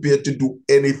we are prepared to do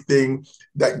anything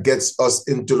that gets us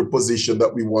into the position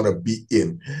that we want to be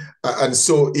in. And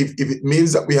so if it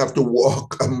means that we have to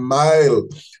walk a mile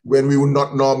when we would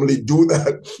not normally do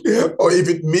that, or if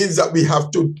it means that we have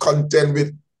to contend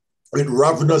with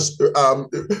ravenous,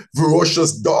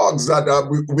 ferocious dogs, that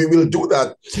we will do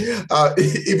that.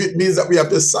 If it means that we have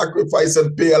to sacrifice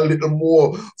and pay a little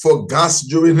more for gas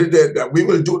during the day, that we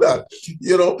will do that.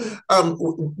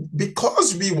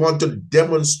 Because we want to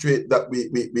demonstrate that we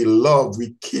love,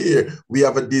 we care, we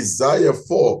have a desire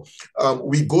for,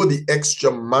 we go the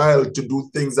extra mile to do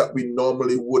things that we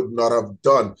normally would not have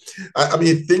done. I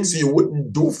mean, things you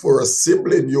wouldn't do for a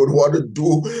sibling, you would want to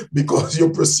do because you're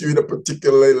pursuing a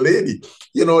particular lady.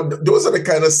 Those are the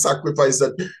kind of sacrifice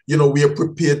that, we are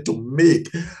prepared to make.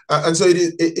 And so,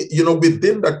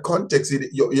 within that context,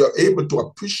 you're able to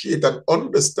appreciate and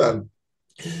understand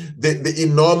the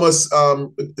enormous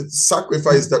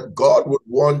sacrifice that God would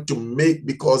want to make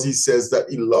because he says that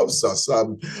he loves us.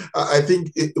 I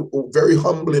think very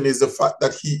humbling is the fact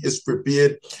that he is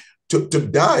prepared to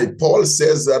die. Paul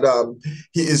says that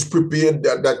he is prepared,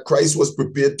 that Christ was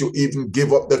prepared to even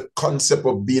give up the concept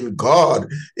of being God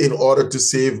in order to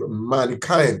save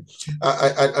mankind.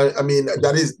 I mean,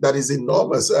 that is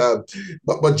enormous.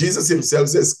 But Jesus himself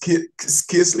says,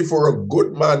 scarcely for a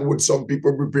good man would some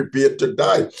people be prepared to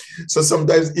die. So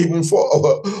sometimes even for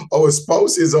our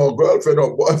spouses or girlfriend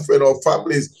or boyfriend or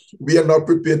families, we are not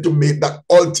prepared to make that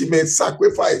ultimate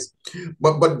sacrifice.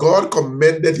 But God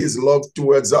commended his love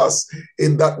towards us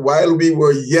in that while we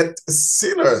were yet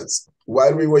sinners,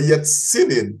 while we were yet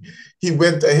sinning, he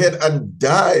went ahead and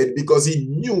died because he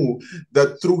knew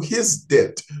that through his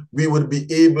death, we would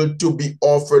be able to be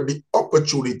offered the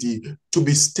opportunity to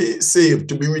be saved,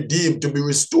 to be redeemed, to be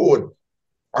restored,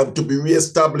 and to be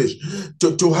reestablished,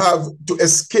 to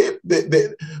escape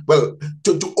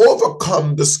to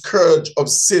overcome the scourge of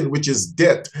sin, which is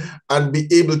death, and be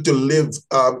able to live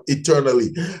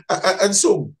eternally. And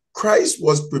so Christ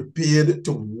was prepared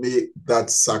to make that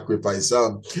sacrifice.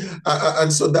 And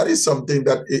so that is something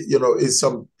that, is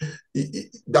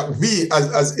that we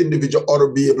as individuals ought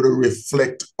to be able to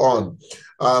reflect on.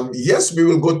 Yes, we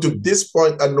will go to this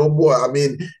point and no more. I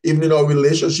mean, even in our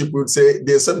relationship, we would say,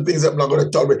 there's some things I'm not going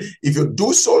to tolerate. If you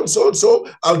do so and so and so,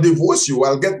 I'll divorce you.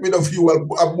 I'll get rid of you.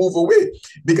 I'll move away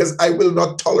because I will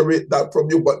not tolerate that from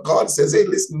you. But God says, hey,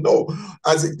 listen, no,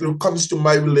 as it comes to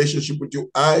my relationship with you,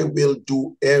 I will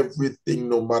do everything,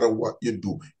 no matter what you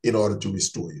do, in order to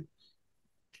restore you.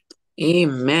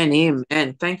 Amen.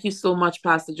 Amen. Thank you so much,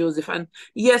 Pastor Joseph. And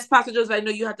yes, Pastor Joseph, I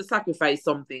know you had to sacrifice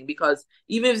something, because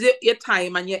even if your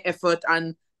time and your effort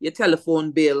and your telephone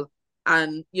bill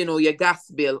and, your gas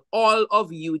bill, all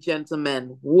of you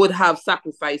gentlemen would have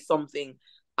sacrificed something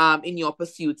in your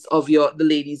pursuits of the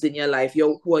ladies in your life,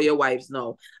 who are your wives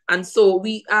now. And so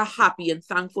we are happy and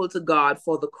thankful to God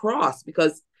for the cross,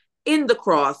 because in the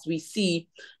cross we see,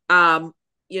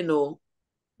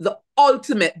 the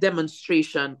ultimate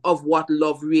demonstration of what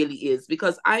love really is.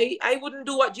 Because I wouldn't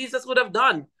do what Jesus would have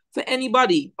done for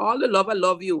anybody. All the love, I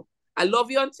love you. I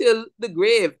love you until the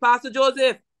grave. Pastor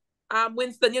Joseph,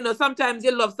 Winston, sometimes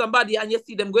you love somebody and you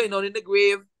see them going on in the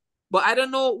grave, But I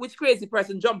don't know which crazy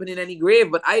person jumping in any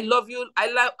grave. But I love you.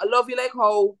 I love you like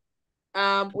how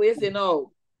we say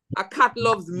no, a cat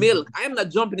loves milk. I am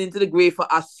not jumping into the grave for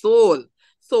a soul.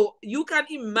 So you can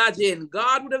imagine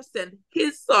God would have sent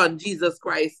his son, Jesus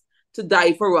Christ, to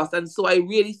die for us. And so I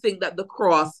really think that the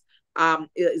cross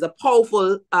is a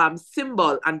powerful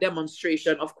symbol and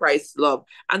demonstration of Christ's love.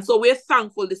 And so we're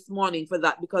thankful this morning for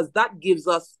that, because that gives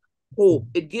us hope.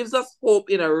 It gives us hope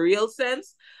in a real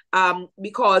sense.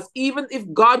 Because even if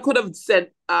God could have sent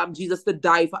Jesus to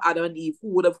die for Adam and Eve,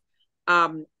 who would have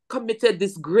committed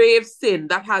this grave sin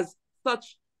that has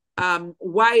such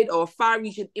wide or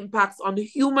far-reaching impacts on the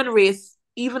human race,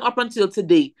 even up until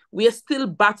today, we are still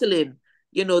battling.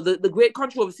 The great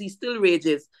controversy still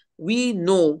rages. We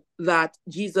know that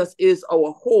Jesus is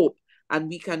our hope, and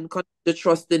we can continue to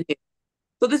trust in him.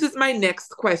 So this is my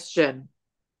next question.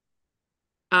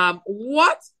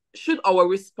 What should our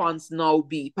response now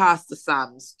be, Pastor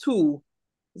Sams, to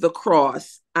the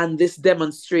cross and this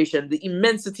demonstration, the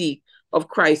immensity of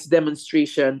Christ's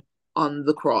demonstration on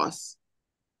the cross?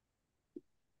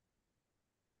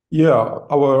 Yeah,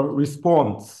 our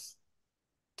response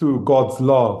to God's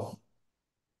love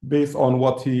based on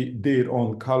what he did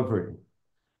on Calvary.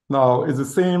 Now, it's the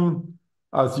same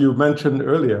as you mentioned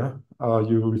earlier.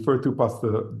 You referred to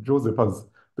Pastor Joseph as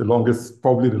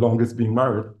probably the longest being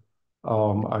married.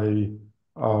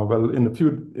 Well, in a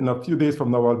few days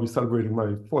from now, I'll be celebrating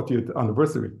my 40th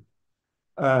anniversary.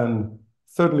 And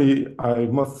certainly, I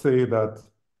must say that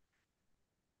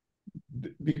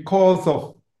because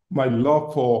of my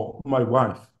love for my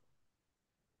wife,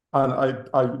 and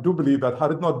I do believe that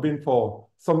had it not been for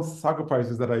some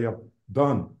sacrifices that I have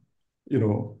done,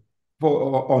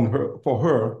 for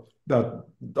her, that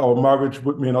our marriage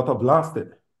may not have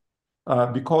lasted.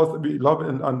 Because we love,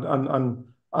 and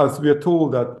as we are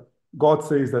told that God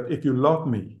says that if you love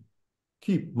me,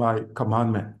 keep my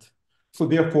commandment. So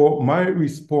therefore, my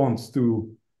response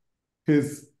to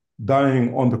his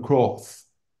dying on the cross,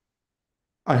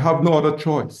 I have no other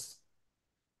choice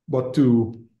but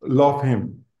to love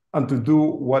him and to do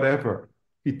whatever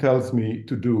he tells me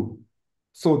to do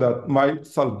so that my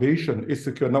salvation is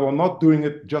secure. Now, I'm not doing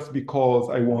it just because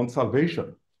I want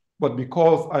salvation, but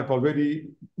because I've already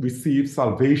received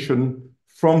salvation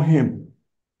from him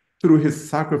through his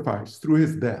sacrifice, through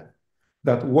his death,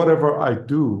 that whatever I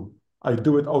do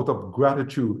it out of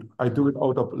gratitude. I do it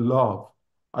out of love.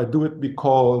 I do it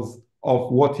because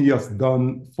of what he has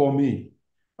done for me.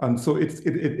 And so it's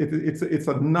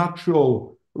a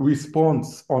natural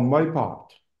response on my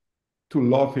part to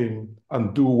love him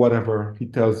and do whatever he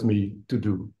tells me to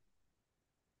do.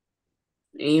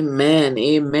 Amen.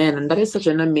 Amen. And that is such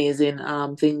an amazing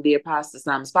thing there, Pastor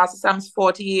Sams. Pastor Sams,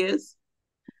 40 years.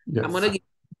 Yes. I'm going to give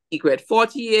you a secret.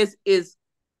 40 years is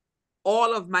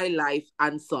all of my life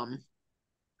and some.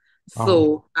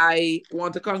 So I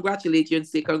want to congratulate you and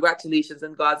say congratulations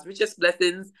and God's richest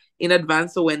blessings in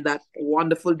advance for when that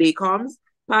wonderful day comes.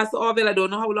 Pastor Orville, I don't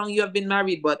know how long you have been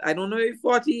married, but I don't know if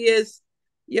 40 years.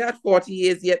 You're at 40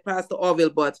 years yet, Pastor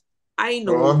Orville, but I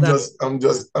know I'm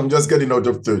just getting out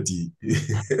of 30.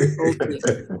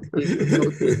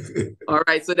 Okay. All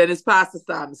right, so then it's Pastor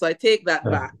Sam. So I take that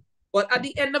back. But at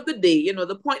the end of the day,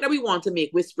 the point that we want to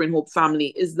make, Whispering Hope family,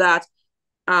 is that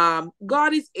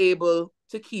God is able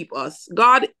to keep us.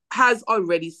 God has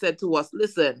already said to us,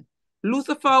 listen,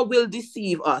 Lucifer will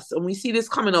deceive us. And we see this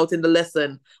coming out in the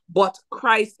lesson, but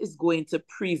Christ is going to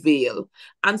prevail.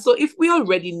 And so if we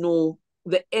already know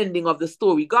the ending of the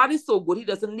story, God is so good, he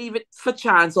doesn't leave it for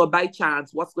chance or by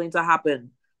chance what's going to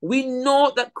happen. We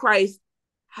know that Christ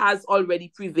has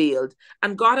already prevailed,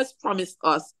 and God has promised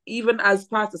us, even as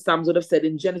Pastor Sam would have said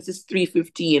in Genesis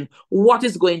 3:15, what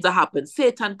is going to happen.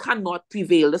 Satan cannot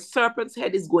prevail. The serpent's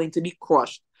head is going to be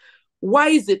crushed. Why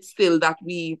is it still that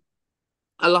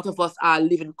a lot of us are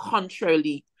living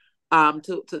contrarily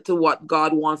to what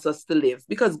God wants us to live?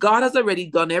 Because God has already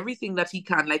done everything that he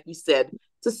can, like we said,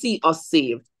 to see us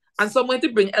saved. And so I'm going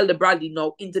to bring Elder Bradley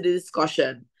now into the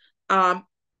discussion as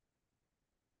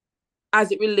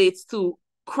it relates to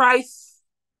Christ's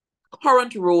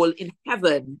current role in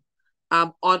heaven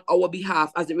on our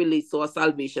behalf as it relates to our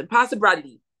salvation. Pastor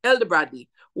Bradley, Elder Bradley,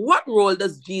 what role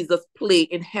does Jesus play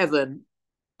in heaven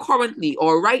currently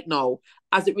or right now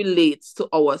as it relates to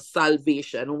our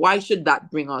salvation? Why should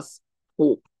that bring us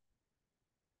hope?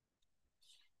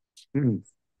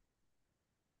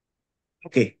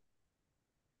 Okay.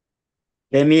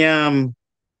 Let me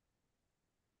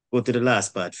go to the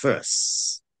last part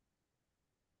first.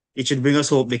 It should bring us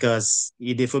hope because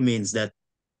it therefore means that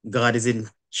God is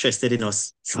interested in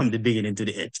us from the beginning to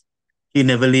the end. He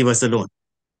never leave us alone.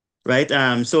 Right?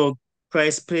 So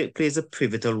Christ plays a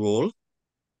pivotal role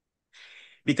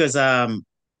because I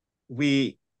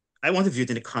want to view it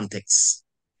in the context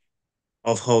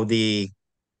of how the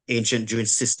ancient Jewish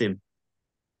system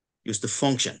used to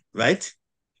function, right?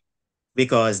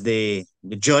 Because the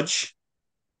judge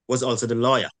was also the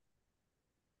lawyer,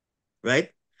 right?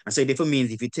 And so it therefore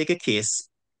means if you take a case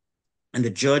and the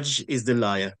judge is the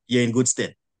lawyer, you're in good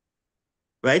stead,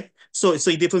 right? So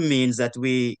it therefore means that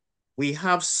we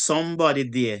have somebody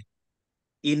there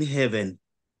in heaven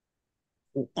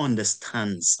who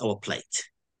understands our plight.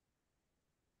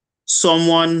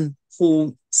 Someone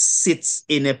who sits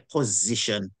in a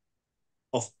position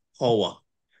of power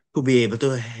to be able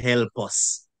to help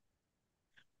us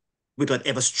with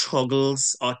whatever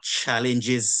struggles or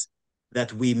challenges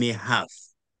that we may have,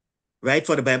 right?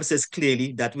 For the Bible says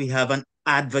clearly that we have an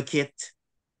advocate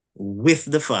with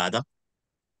the Father,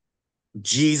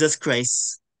 Jesus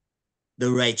Christ,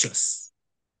 the righteous.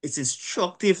 It's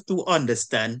instructive to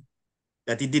understand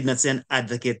that he did not say an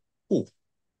advocate who,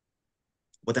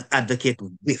 but an advocate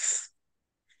with.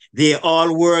 They're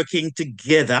all working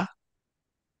together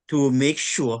to make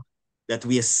sure that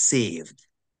we are saved.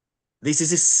 This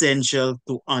is essential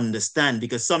to understand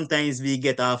because sometimes we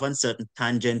get off on certain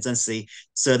tangents and say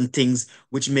certain things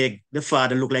which make the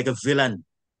Father look like a villain,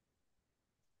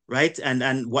 right?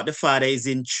 And what the Father is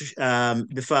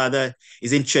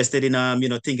interested in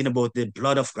thinking about the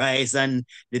blood of Christ and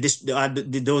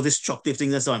those destructive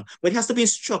things and so on. But it has to be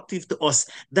instructive to us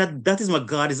that is what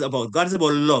God is about. God is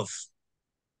about love,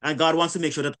 and God wants to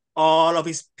make sure that all of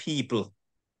His people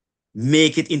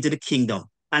make it into the kingdom.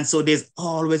 And so there's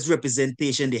always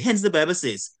representation there. Hence the Bible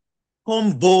says,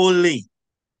 come boldly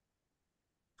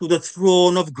to the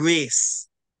throne of grace,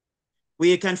 where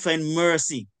you can find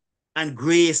mercy and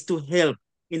grace to help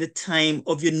in the time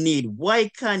of your need. Why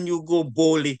can you go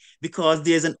boldly? Because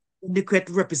there's an adequate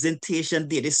representation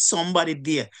there. There's somebody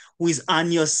there who is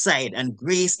on your side, and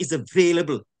grace is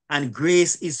available, and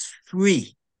grace is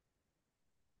free.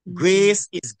 Grace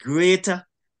is greater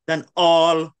than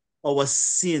all our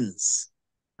sins.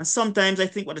 And sometimes I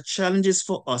think what the challenge is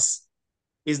for us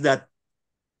is that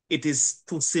it is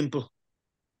too simple,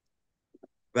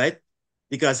 right?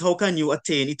 Because how can you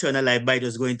attain eternal life by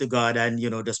just going to God and,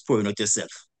 just pouring out yourself?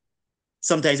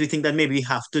 Sometimes we think that maybe we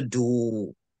have to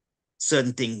do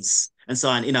certain things and so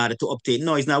on in order to obtain.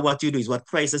 No, it's not what you do. It's what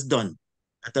Christ has done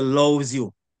that allows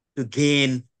you to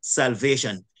gain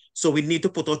salvation. So we need to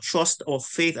put our trust, our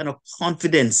faith, and our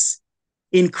confidence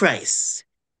in Christ,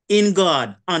 in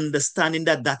God, understanding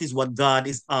that that is what God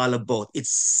is all about.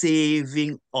 It's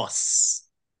saving us.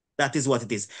 That is what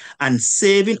it is. And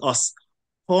saving us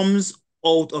comes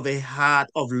out of a heart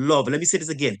of love. Let me say this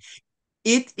again.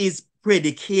 It is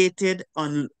predicated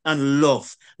on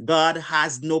love. God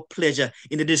has no pleasure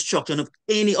in the destruction of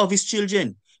any of His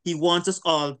children. He wants us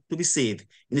all to be saved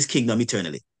in His kingdom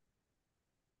eternally.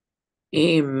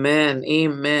 Amen.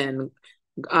 Amen.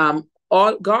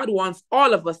 God wants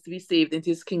all of us to be saved into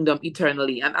His kingdom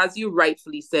eternally. And as you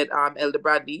rightfully said, Elder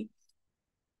Bradley,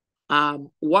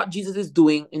 what Jesus is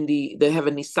doing in the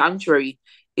heavenly sanctuary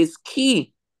is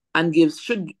key and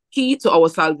should key to our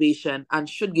salvation and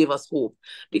should give us hope,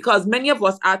 because many of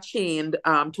us are chained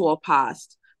to our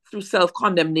past through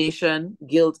self-condemnation,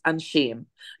 guilt, and shame.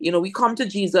 We come to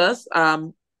Jesus,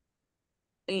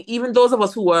 even those of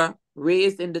us who were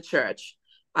raised in the church,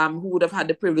 who would have had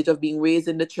the privilege of being raised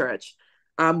in the church,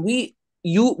 we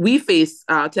face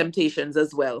temptations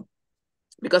as well,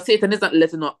 because Satan is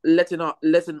not letting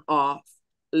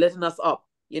us up.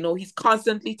 He's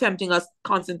constantly tempting us,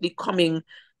 constantly coming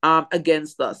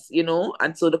against us.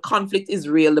 And so the conflict is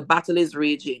real, the battle is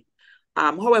raging.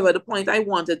 However, the point I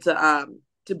wanted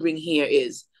to bring here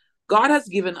is God has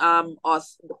given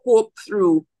us hope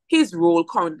through His role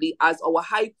currently as our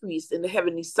high priest in the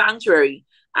heavenly sanctuary,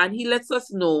 and He lets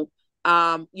us know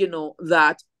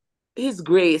that His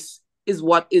grace is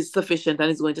what is sufficient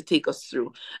and is going to take us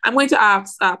through. I'm going to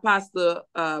ask Pastor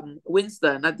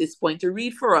Winston at this point to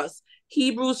read for us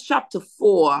Hebrews chapter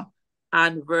 4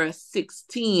 and verse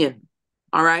 16.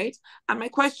 All right. And my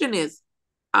question is,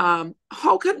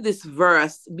 how can this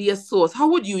verse be a source? How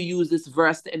would you use this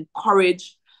verse to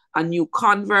encourage a new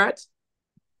convert?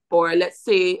 Or let's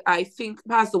say, I think,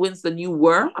 Pastor Winston,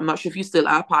 I'm not sure if you still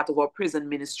are part of our prison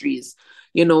ministries.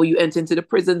 You enter into the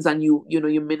prisons and you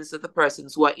minister to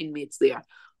persons who are inmates there.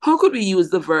 How could we use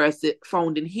the verse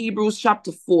found in Hebrews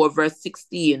chapter 4, verse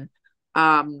 16,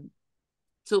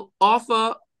 to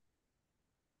offer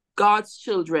God's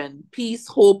children peace,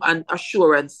 hope, and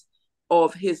assurance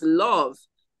of His love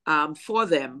for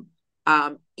them,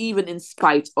 even in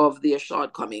spite of their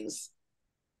shortcomings?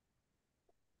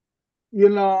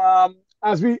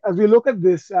 as we look at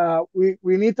this, we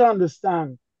need to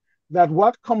understand that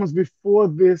what comes before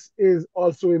this is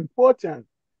also important,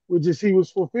 which is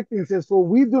Hebrews 4:15 says, "For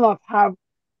we do not have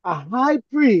a high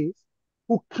priest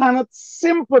who cannot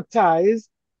sympathize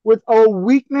with our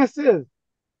weaknesses,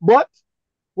 but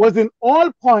was in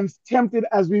all points tempted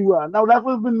as we were." Now that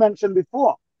has been mentioned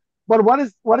before, but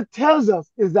what it tells us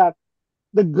is that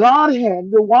the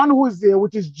Godhead, the one who is there,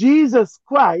 which is Jesus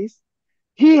Christ,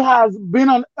 he has been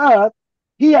on earth.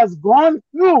 He has gone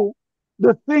through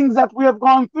the things that we have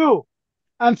gone through.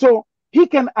 And so he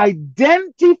can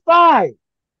identify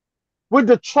with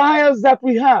the trials that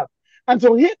we have. And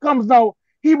so here comes now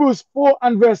Hebrews 4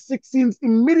 and verse 16.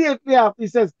 Immediately after, he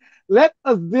says, "Let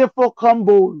us therefore come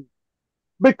boldly,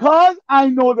 because I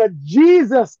know that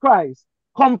Jesus Christ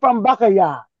come from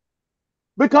Bakayah,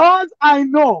 because I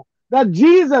know that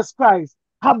Jesus Christ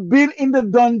have been in the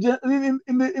dungeon,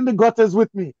 in the gutters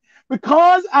with me,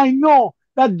 because I know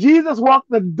that Jesus walked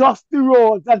the dusty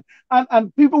roads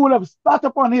and people would have spat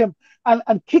upon him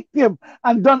and kicked him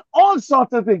and done all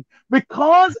sorts of things,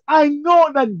 because I know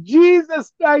that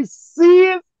Jesus Christ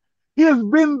sees, he has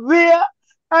been there,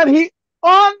 and he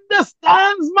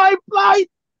understands my plight."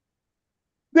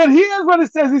 Then here's what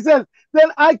it says. He says,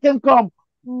 "Then I can come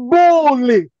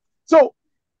boldly." So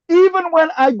even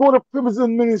when I go to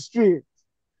prison ministry,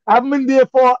 I've been there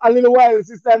for a little while,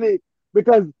 Sister Anique,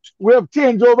 because we have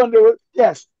changed over the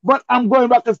yes. But I'm going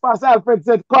back as Pastor Alfred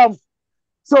said, "Come."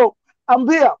 So I'm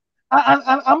there.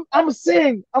 I'm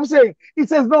saying, he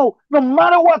says, no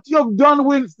matter what you've done,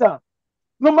 Winston,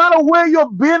 no matter where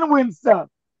you've been, Winston,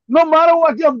 no matter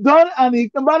what you've done,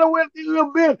 Anique, no matter where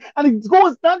you've been, and it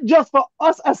goes not just for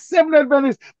us as Seventh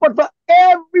Adventists, but for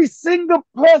every single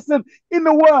person in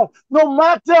the world, no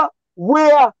matter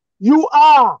where you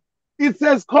are. It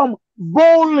says, "Come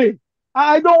boldly."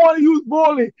 I don't want to use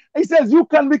boldly. It says you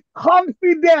can be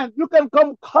confident. You can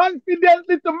come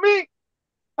confidently to me.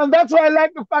 And that's why I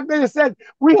like the fact that you said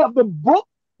we have the book,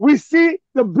 we see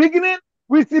the beginning,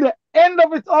 we see the end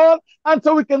of it all, and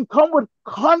so we can come with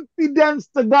confidence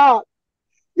to God.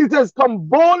 It says, "Come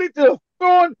boldly to the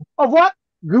throne of what?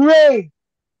 Grace."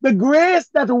 The grace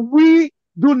that we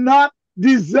do not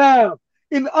deserve.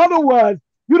 In other words,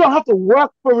 you don't have to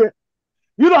work for it.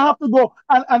 You don't have to go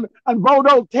and bow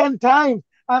down 10 times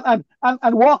and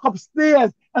walk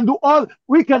upstairs and do all.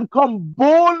 We can come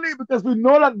boldly because we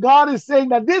know that God is saying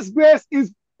that this grace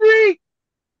is free.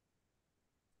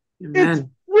 Amen. It's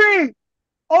free.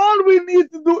 All we need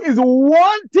to do is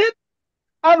want it,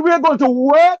 and we're going to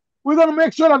work. We're going to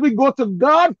make sure that we go to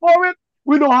God for it.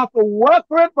 We don't have to work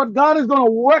for it, but God is going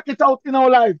to work it out in our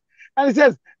life. And it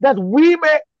says that we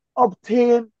may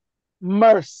obtain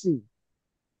mercy.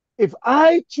 If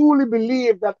I truly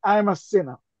believe that I'm a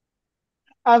sinner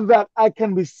and that I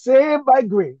can be saved by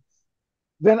grace,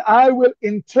 then I will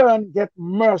in turn get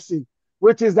mercy,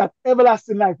 which is that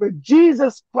everlasting life, where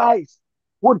Jesus Christ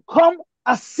would come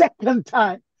a second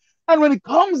time. And when he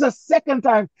comes a second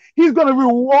time, he's going to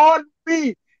reward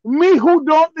me who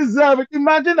don't deserve it.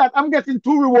 Imagine that I'm getting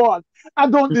two rewards. I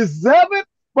don't deserve it,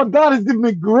 but God has given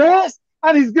me grace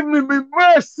and he's given me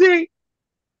mercy.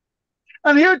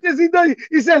 And here it is,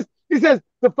 he says,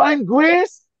 to find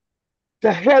grace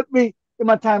to help me in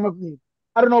my time of need.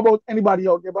 I don't know about anybody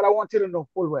out there, but I want you to know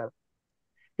full well.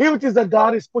 Here it is that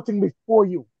God is putting before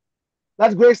you.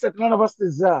 That grace that none of us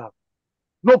deserve.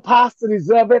 No pastor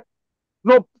deserve it.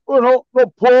 No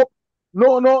pope.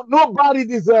 Nobody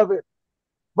deserve it.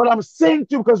 But I'm saying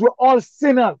to you, because we're all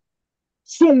sinners.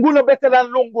 Sungula better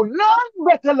than lungu. None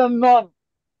better than none.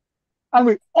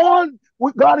 And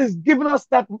God is giving us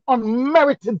that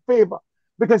unmerited favor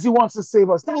because he wants to save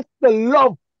us. That's the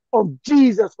love of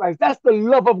Jesus Christ. That's the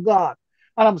love of God.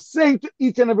 And I'm saying to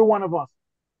each and every one of us,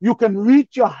 you can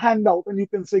reach your hand out and you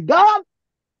can say, "God,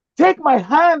 take my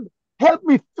hand, help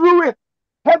me through it.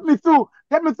 Help me through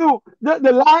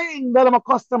the lying that I'm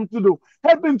accustomed to do.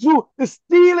 Help me through the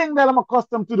stealing that I'm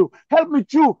accustomed to do. Help me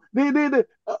through the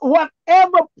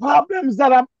whatever problems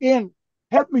that I'm in.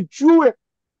 Help me through it."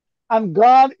 And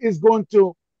God is going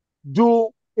to do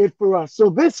it for us. So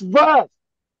this verse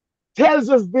tells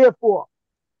us, therefore,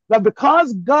 that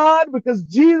because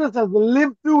Jesus has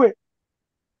lived through it,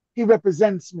 he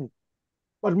represents me.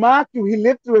 But mark you, he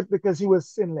lived through it because he was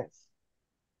sinless.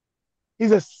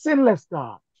 He's a sinless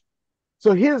God.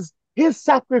 So his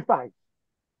sacrifice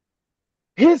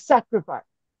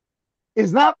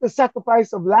is not the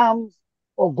sacrifice of lambs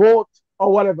or goats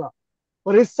or whatever,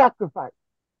 but his sacrifice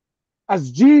as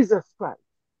Jesus Christ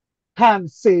can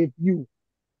save you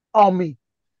or me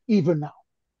even now.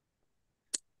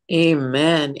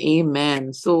 Amen.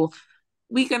 Amen. So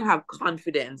we can have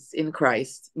confidence in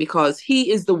Christ because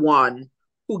he is the one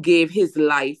who gave his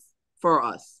life for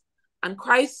us. And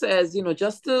Christ says,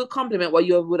 just to complement what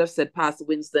you would have said, Pastor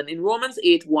Winston, in Romans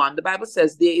 8:1, the Bible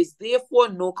says, there is therefore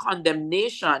no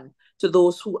condemnation to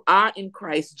those who are in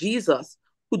Christ Jesus,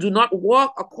 who do not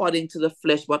walk according to the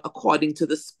flesh, but according to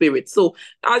the Spirit. So,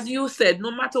 as you said, no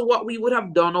matter what we would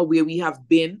have done or where we have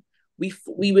been,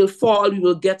 we will fall, we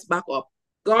will get back up.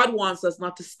 God wants us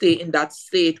not to stay in that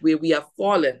state where we have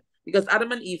fallen, because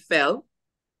Adam and Eve fell.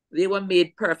 They were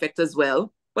made perfect as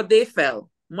well, but they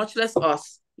fell, much less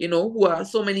us, who are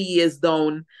so many years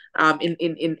down in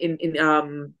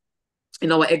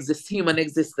our human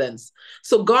existence.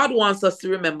 So God wants us to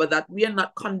remember that we are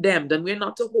not condemned, and we're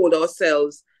not to hold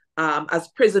ourselves as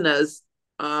prisoners,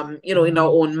 in our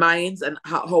own minds and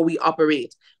how we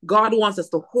operate. God wants us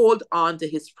to hold on to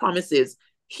his promises.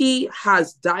 He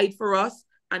has died for us,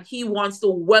 and he wants to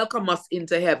welcome us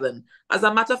into heaven. As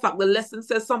a matter of fact, the lesson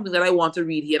says something that I want to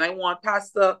read here, and I want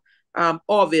Pastor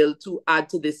Orville to add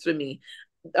to this for me.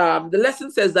 The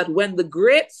lesson says that when the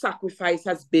great sacrifice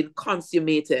has been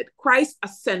consummated, Christ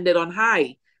ascended on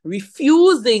high,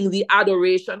 refusing the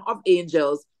adoration of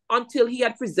angels until he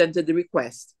had presented the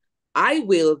request. I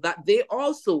will that they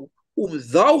also, whom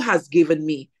thou hast given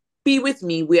me, be with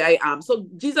me where I am. So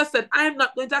Jesus said, I am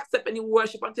not going to accept any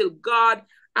worship until God,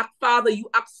 Father, you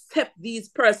accept these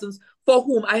persons for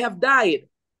whom I have died.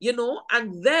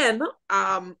 And then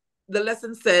the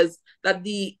lesson says that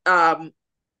we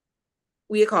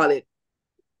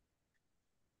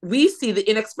see the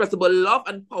inexpressible love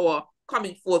and power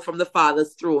coming forth from the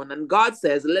Father's throne. And God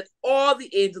says, let all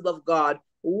the angels of God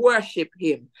worship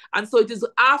him. And so it is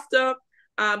after,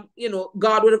 God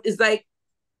is like,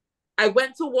 I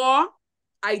went to war,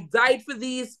 I died for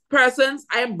these persons,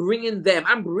 I am bringing them.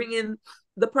 I'm bringing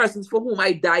the persons for whom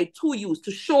I died to you,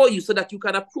 to show you so that you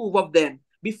can approve of them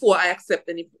before I accept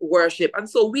any worship. And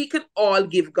so we can all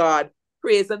give God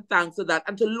praise and thanks for that,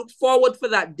 and to look forward for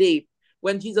that day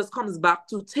when Jesus comes back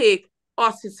to take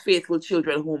us, his faithful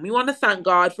children, home. We want to thank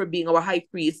God for being our high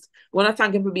priest. We want to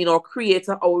thank him for being our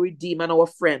creator, our redeemer, and our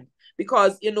friend.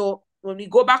 Because, when we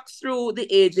go back through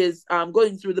the ages,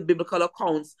 going through the biblical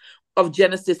accounts of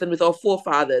Genesis and with our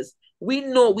forefathers, we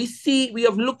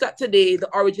have looked at today the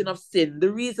origin of sin,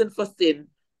 the reason for sin,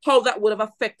 how that would have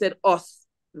affected us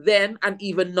then and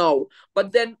even now.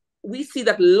 But then we see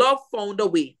that love found a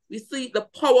way. We see the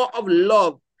power of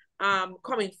love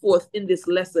coming forth in this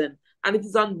lesson. And it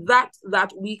is on that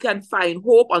we can find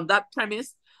hope, on that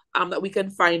premise that we can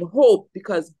find hope,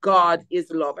 because God is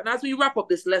love. And as we wrap up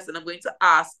this lesson, I'm going to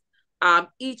ask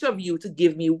each of you to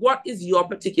give me what is your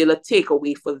particular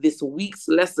takeaway for this week's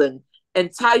lesson,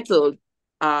 entitled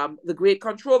The Great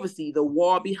Controversy, the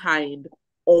War Behind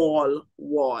All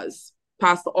Wars.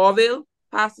 Pastor Orville,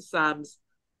 Pastor Sams,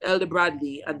 Elder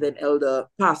Bradley, and then Elder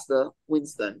Pastor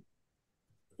Winston.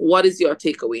 What is your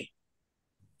takeaway?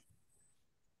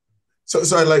 So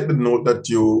I like the note that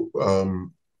you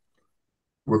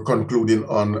were concluding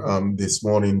on this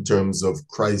morning in terms of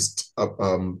Christ's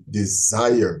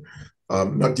desire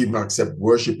not even accept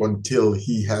worship until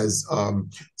he has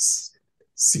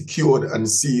secured and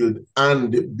sealed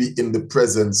and be in the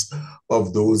presence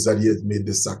of those that he has made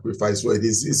the sacrifice. So it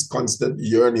is his constant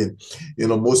yearning.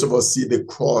 Most of us see the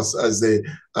cross as the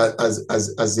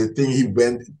thing he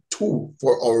went to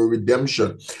for our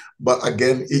redemption. But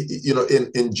again,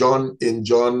 in John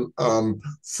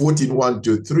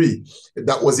 14:1-3,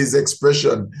 that was his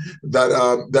expression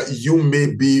that you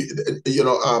may be,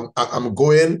 I'm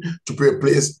going to pray a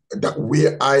place that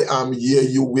where I am, here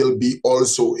you will be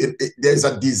also. There's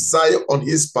a desire on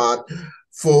his part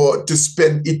to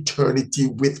spend eternity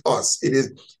with us.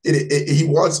 He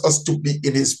wants us to be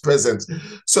in his presence,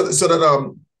 so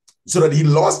that he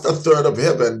lost a third of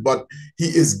heaven, but he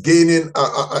is gaining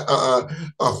a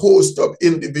host of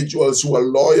individuals who are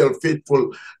loyal,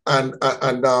 faithful, and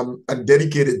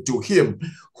dedicated to him,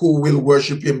 who will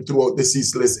worship him throughout the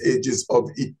ceaseless ages of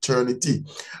eternity.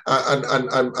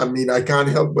 I mean, I can't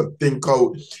help but think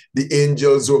how the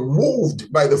angels were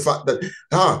moved by the fact that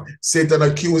Satan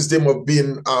accused him of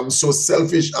being so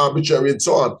selfish, arbitrary, and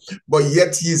so on, but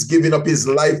yet he's giving up his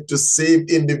life to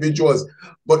save individuals.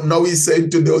 But now he's saying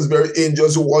to those very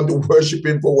angels who want to worship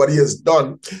him for what he has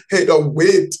done, hey, now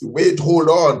wait, hold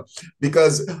on,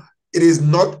 because it is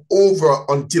not over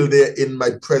until they're in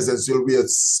my presence, till we are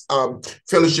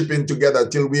fellowshipping together,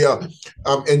 till we are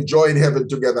enjoying heaven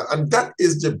together. And that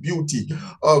is the beauty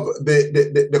of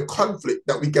the conflict,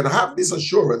 that we can have this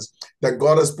assurance that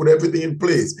God has put everything in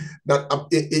place, that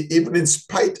even in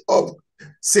spite of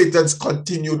Satan's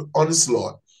continued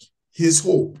onslaught, his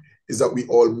hope is that we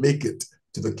all make it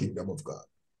to the kingdom of God.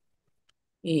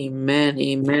 Amen.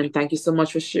 Amen. Thank you so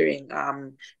much for sharing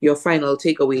your final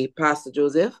takeaway, Pastor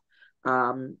Joseph.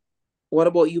 What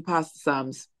about you, Pastor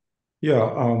Sams?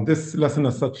 Yeah, this lesson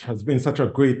has been such a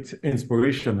great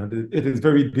inspiration, and it is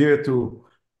very dear to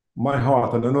my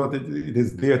heart, and I know that it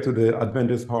is dear to the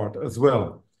Adventist heart as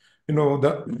well. You know,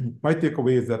 that my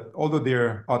takeaway is that although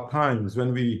there are times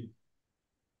when we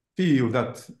feel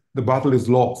that the battle is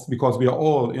lost because we are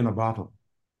all in a battle,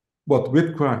 but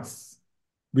with Christ,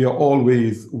 we are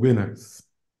always winners.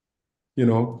 You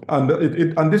know,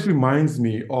 and this reminds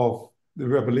me of the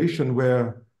Revelation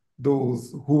where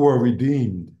those who were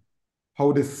redeemed,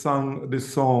 how they sang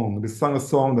this song. They sang a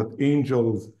song that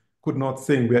angels could not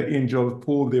sing, where angels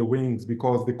pulled their wings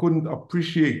because they couldn't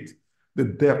appreciate the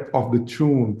depth of the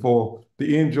tune. For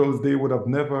the angels, they would have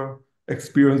never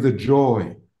experienced the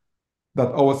joy that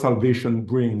our salvation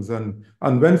brings. And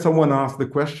when someone asks the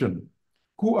question,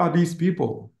 who are these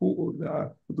people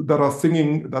that are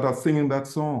singing that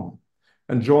song?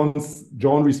 And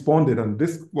John responded, and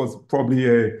this was probably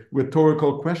a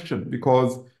rhetorical question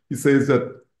because he says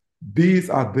that these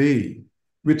are they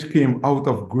which came out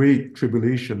of great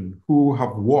tribulation, who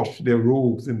have washed their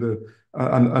robes in the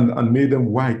and made them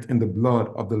white in the blood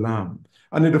of the Lamb.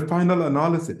 And in the final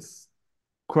analysis,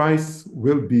 Christ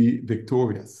will be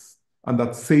victorious, and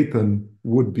that Satan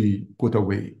would be put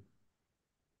away.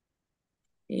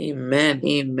 Amen.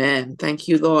 Amen. Thank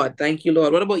you, Lord. Thank you,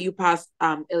 Lord. What about you, Pastor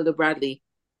Elder Bradley?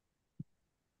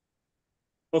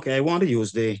 Okay, I want to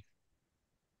use the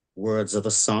words of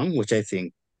a song, which I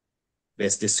think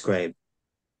best describe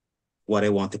what I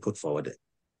want to put forward.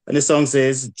 And the song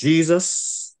says,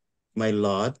 Jesus, my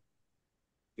Lord,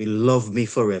 will love me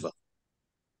forever.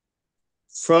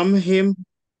 From him,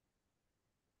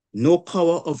 no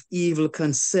power of evil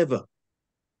can sever.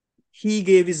 He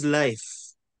gave his life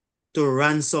to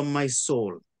ransom my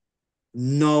soul.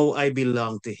 Now I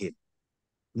belong to him.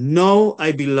 Now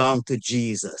I belong to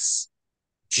Jesus.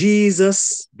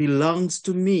 Jesus belongs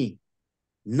to me,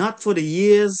 not for the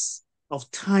years of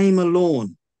time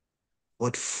alone,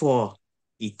 but for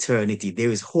eternity. There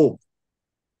is hope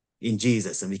in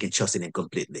Jesus, and we can trust in him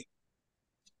completely.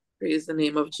 Praise the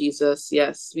name of Jesus.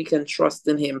 Yes, we can trust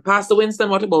in him. Pastor Winston,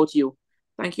 what about you?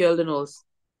 Thank you, Elder Knowles.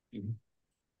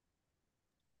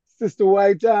 Sister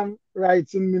White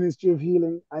writes in Ministry of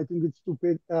Healing, I think it's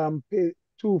page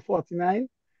 249,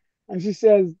 and she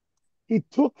says, he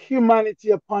took humanity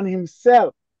upon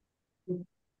himself,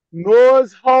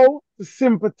 knows how to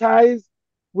sympathize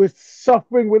with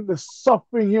the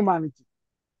suffering humanity.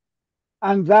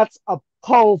 And that's a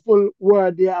powerful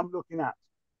word there I'm looking at.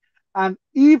 And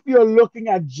if you're looking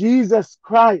at Jesus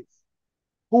Christ,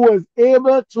 who was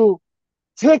able to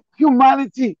take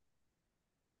humanity,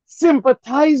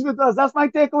 sympathize with us. That's my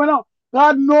takeaway now.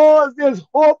 God knows there's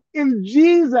hope in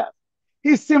Jesus.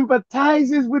 He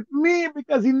sympathizes with me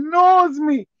because he knows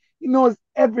me. He knows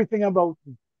everything about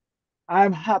me.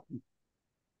 I'm happy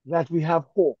that we have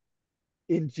hope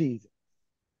in Jesus.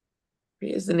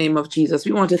 Praise the name of Jesus.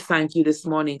 We want to thank you this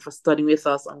morning for studying with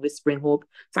us on Whispering Hope.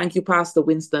 Thank you, Pastor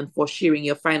Winston, for sharing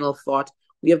your final thought.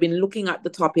 We have been looking at the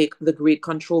topic, the great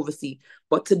controversy.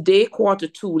 But today, quarter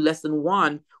 2, lesson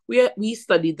 1, we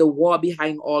studied the war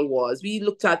behind all wars. We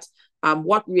looked at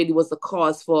what really was the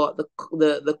cause for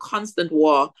the constant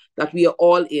war that we are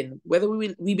all in. Whether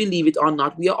we believe it or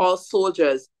not, we are all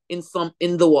soldiers in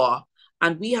the war.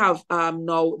 And we have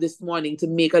now this morning to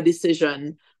make a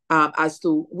decision as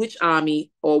to which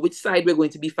army or which side we're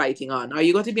going to be fighting on. Are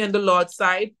you going to be on the Lord's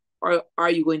side, or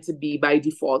are you going to be by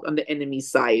default on the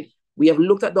enemy's side? We have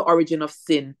looked at the origin of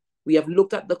sin. We have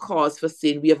looked at the cause for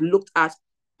sin. We have looked at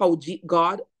how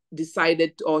God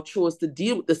decided or chose to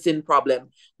deal with the sin problem.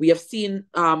 We have seen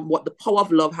what the power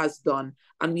of love has done,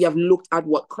 and we have looked at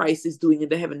what Christ is doing in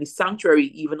the heavenly sanctuary,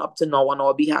 even up to now on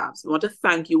our behalf. So we want to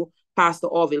thank you, Pastor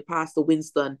Orville, Pastor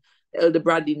Winston, Elder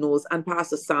Bradley Knowles, and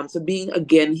Pastor Sam for being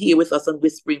again here with us on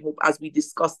Whispering Hope as we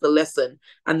discuss the lesson.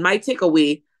 And my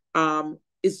takeaway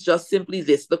is just simply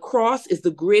this: the cross is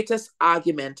the greatest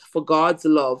argument for God's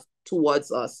love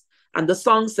towards us. And the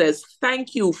song says,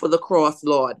 thank you for the cross,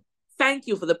 Lord. Thank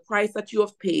you for the price that you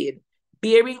have paid,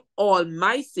 bearing all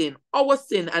my sin, our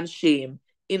sin and shame.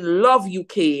 In love you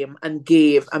came and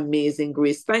gave amazing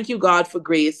grace. Thank you, God, for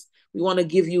grace. We want to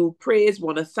give you praise. We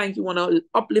want to thank you. We want to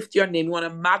uplift your name. We want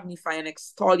to magnify and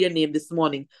extol your name this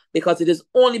morning, because it is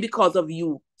only because of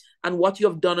you and what you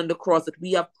have done on the cross that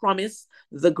we have promised,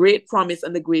 the great promise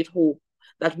and the great hope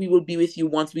that we will be with you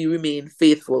once we remain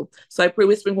faithful. So I pray,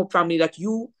 Whispering Hope family, that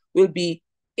you will be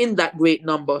in that great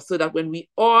number, so that when we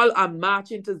all are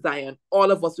marching to Zion,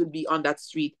 all of us will be on that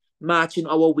street marching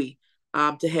our way.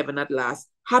 to heaven at last.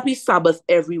 Happy Sabbath,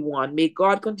 everyone. May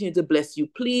God continue to bless you.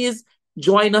 Please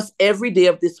join us every day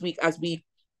of this week as we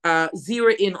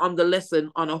zero in on the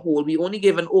lesson on a whole. We only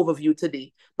gave an overview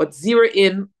today, but zero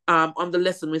in on the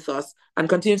lesson with us, and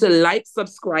continue to like,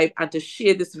 subscribe, and to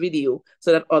share this video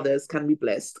so that others can be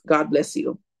blessed. God bless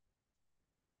you.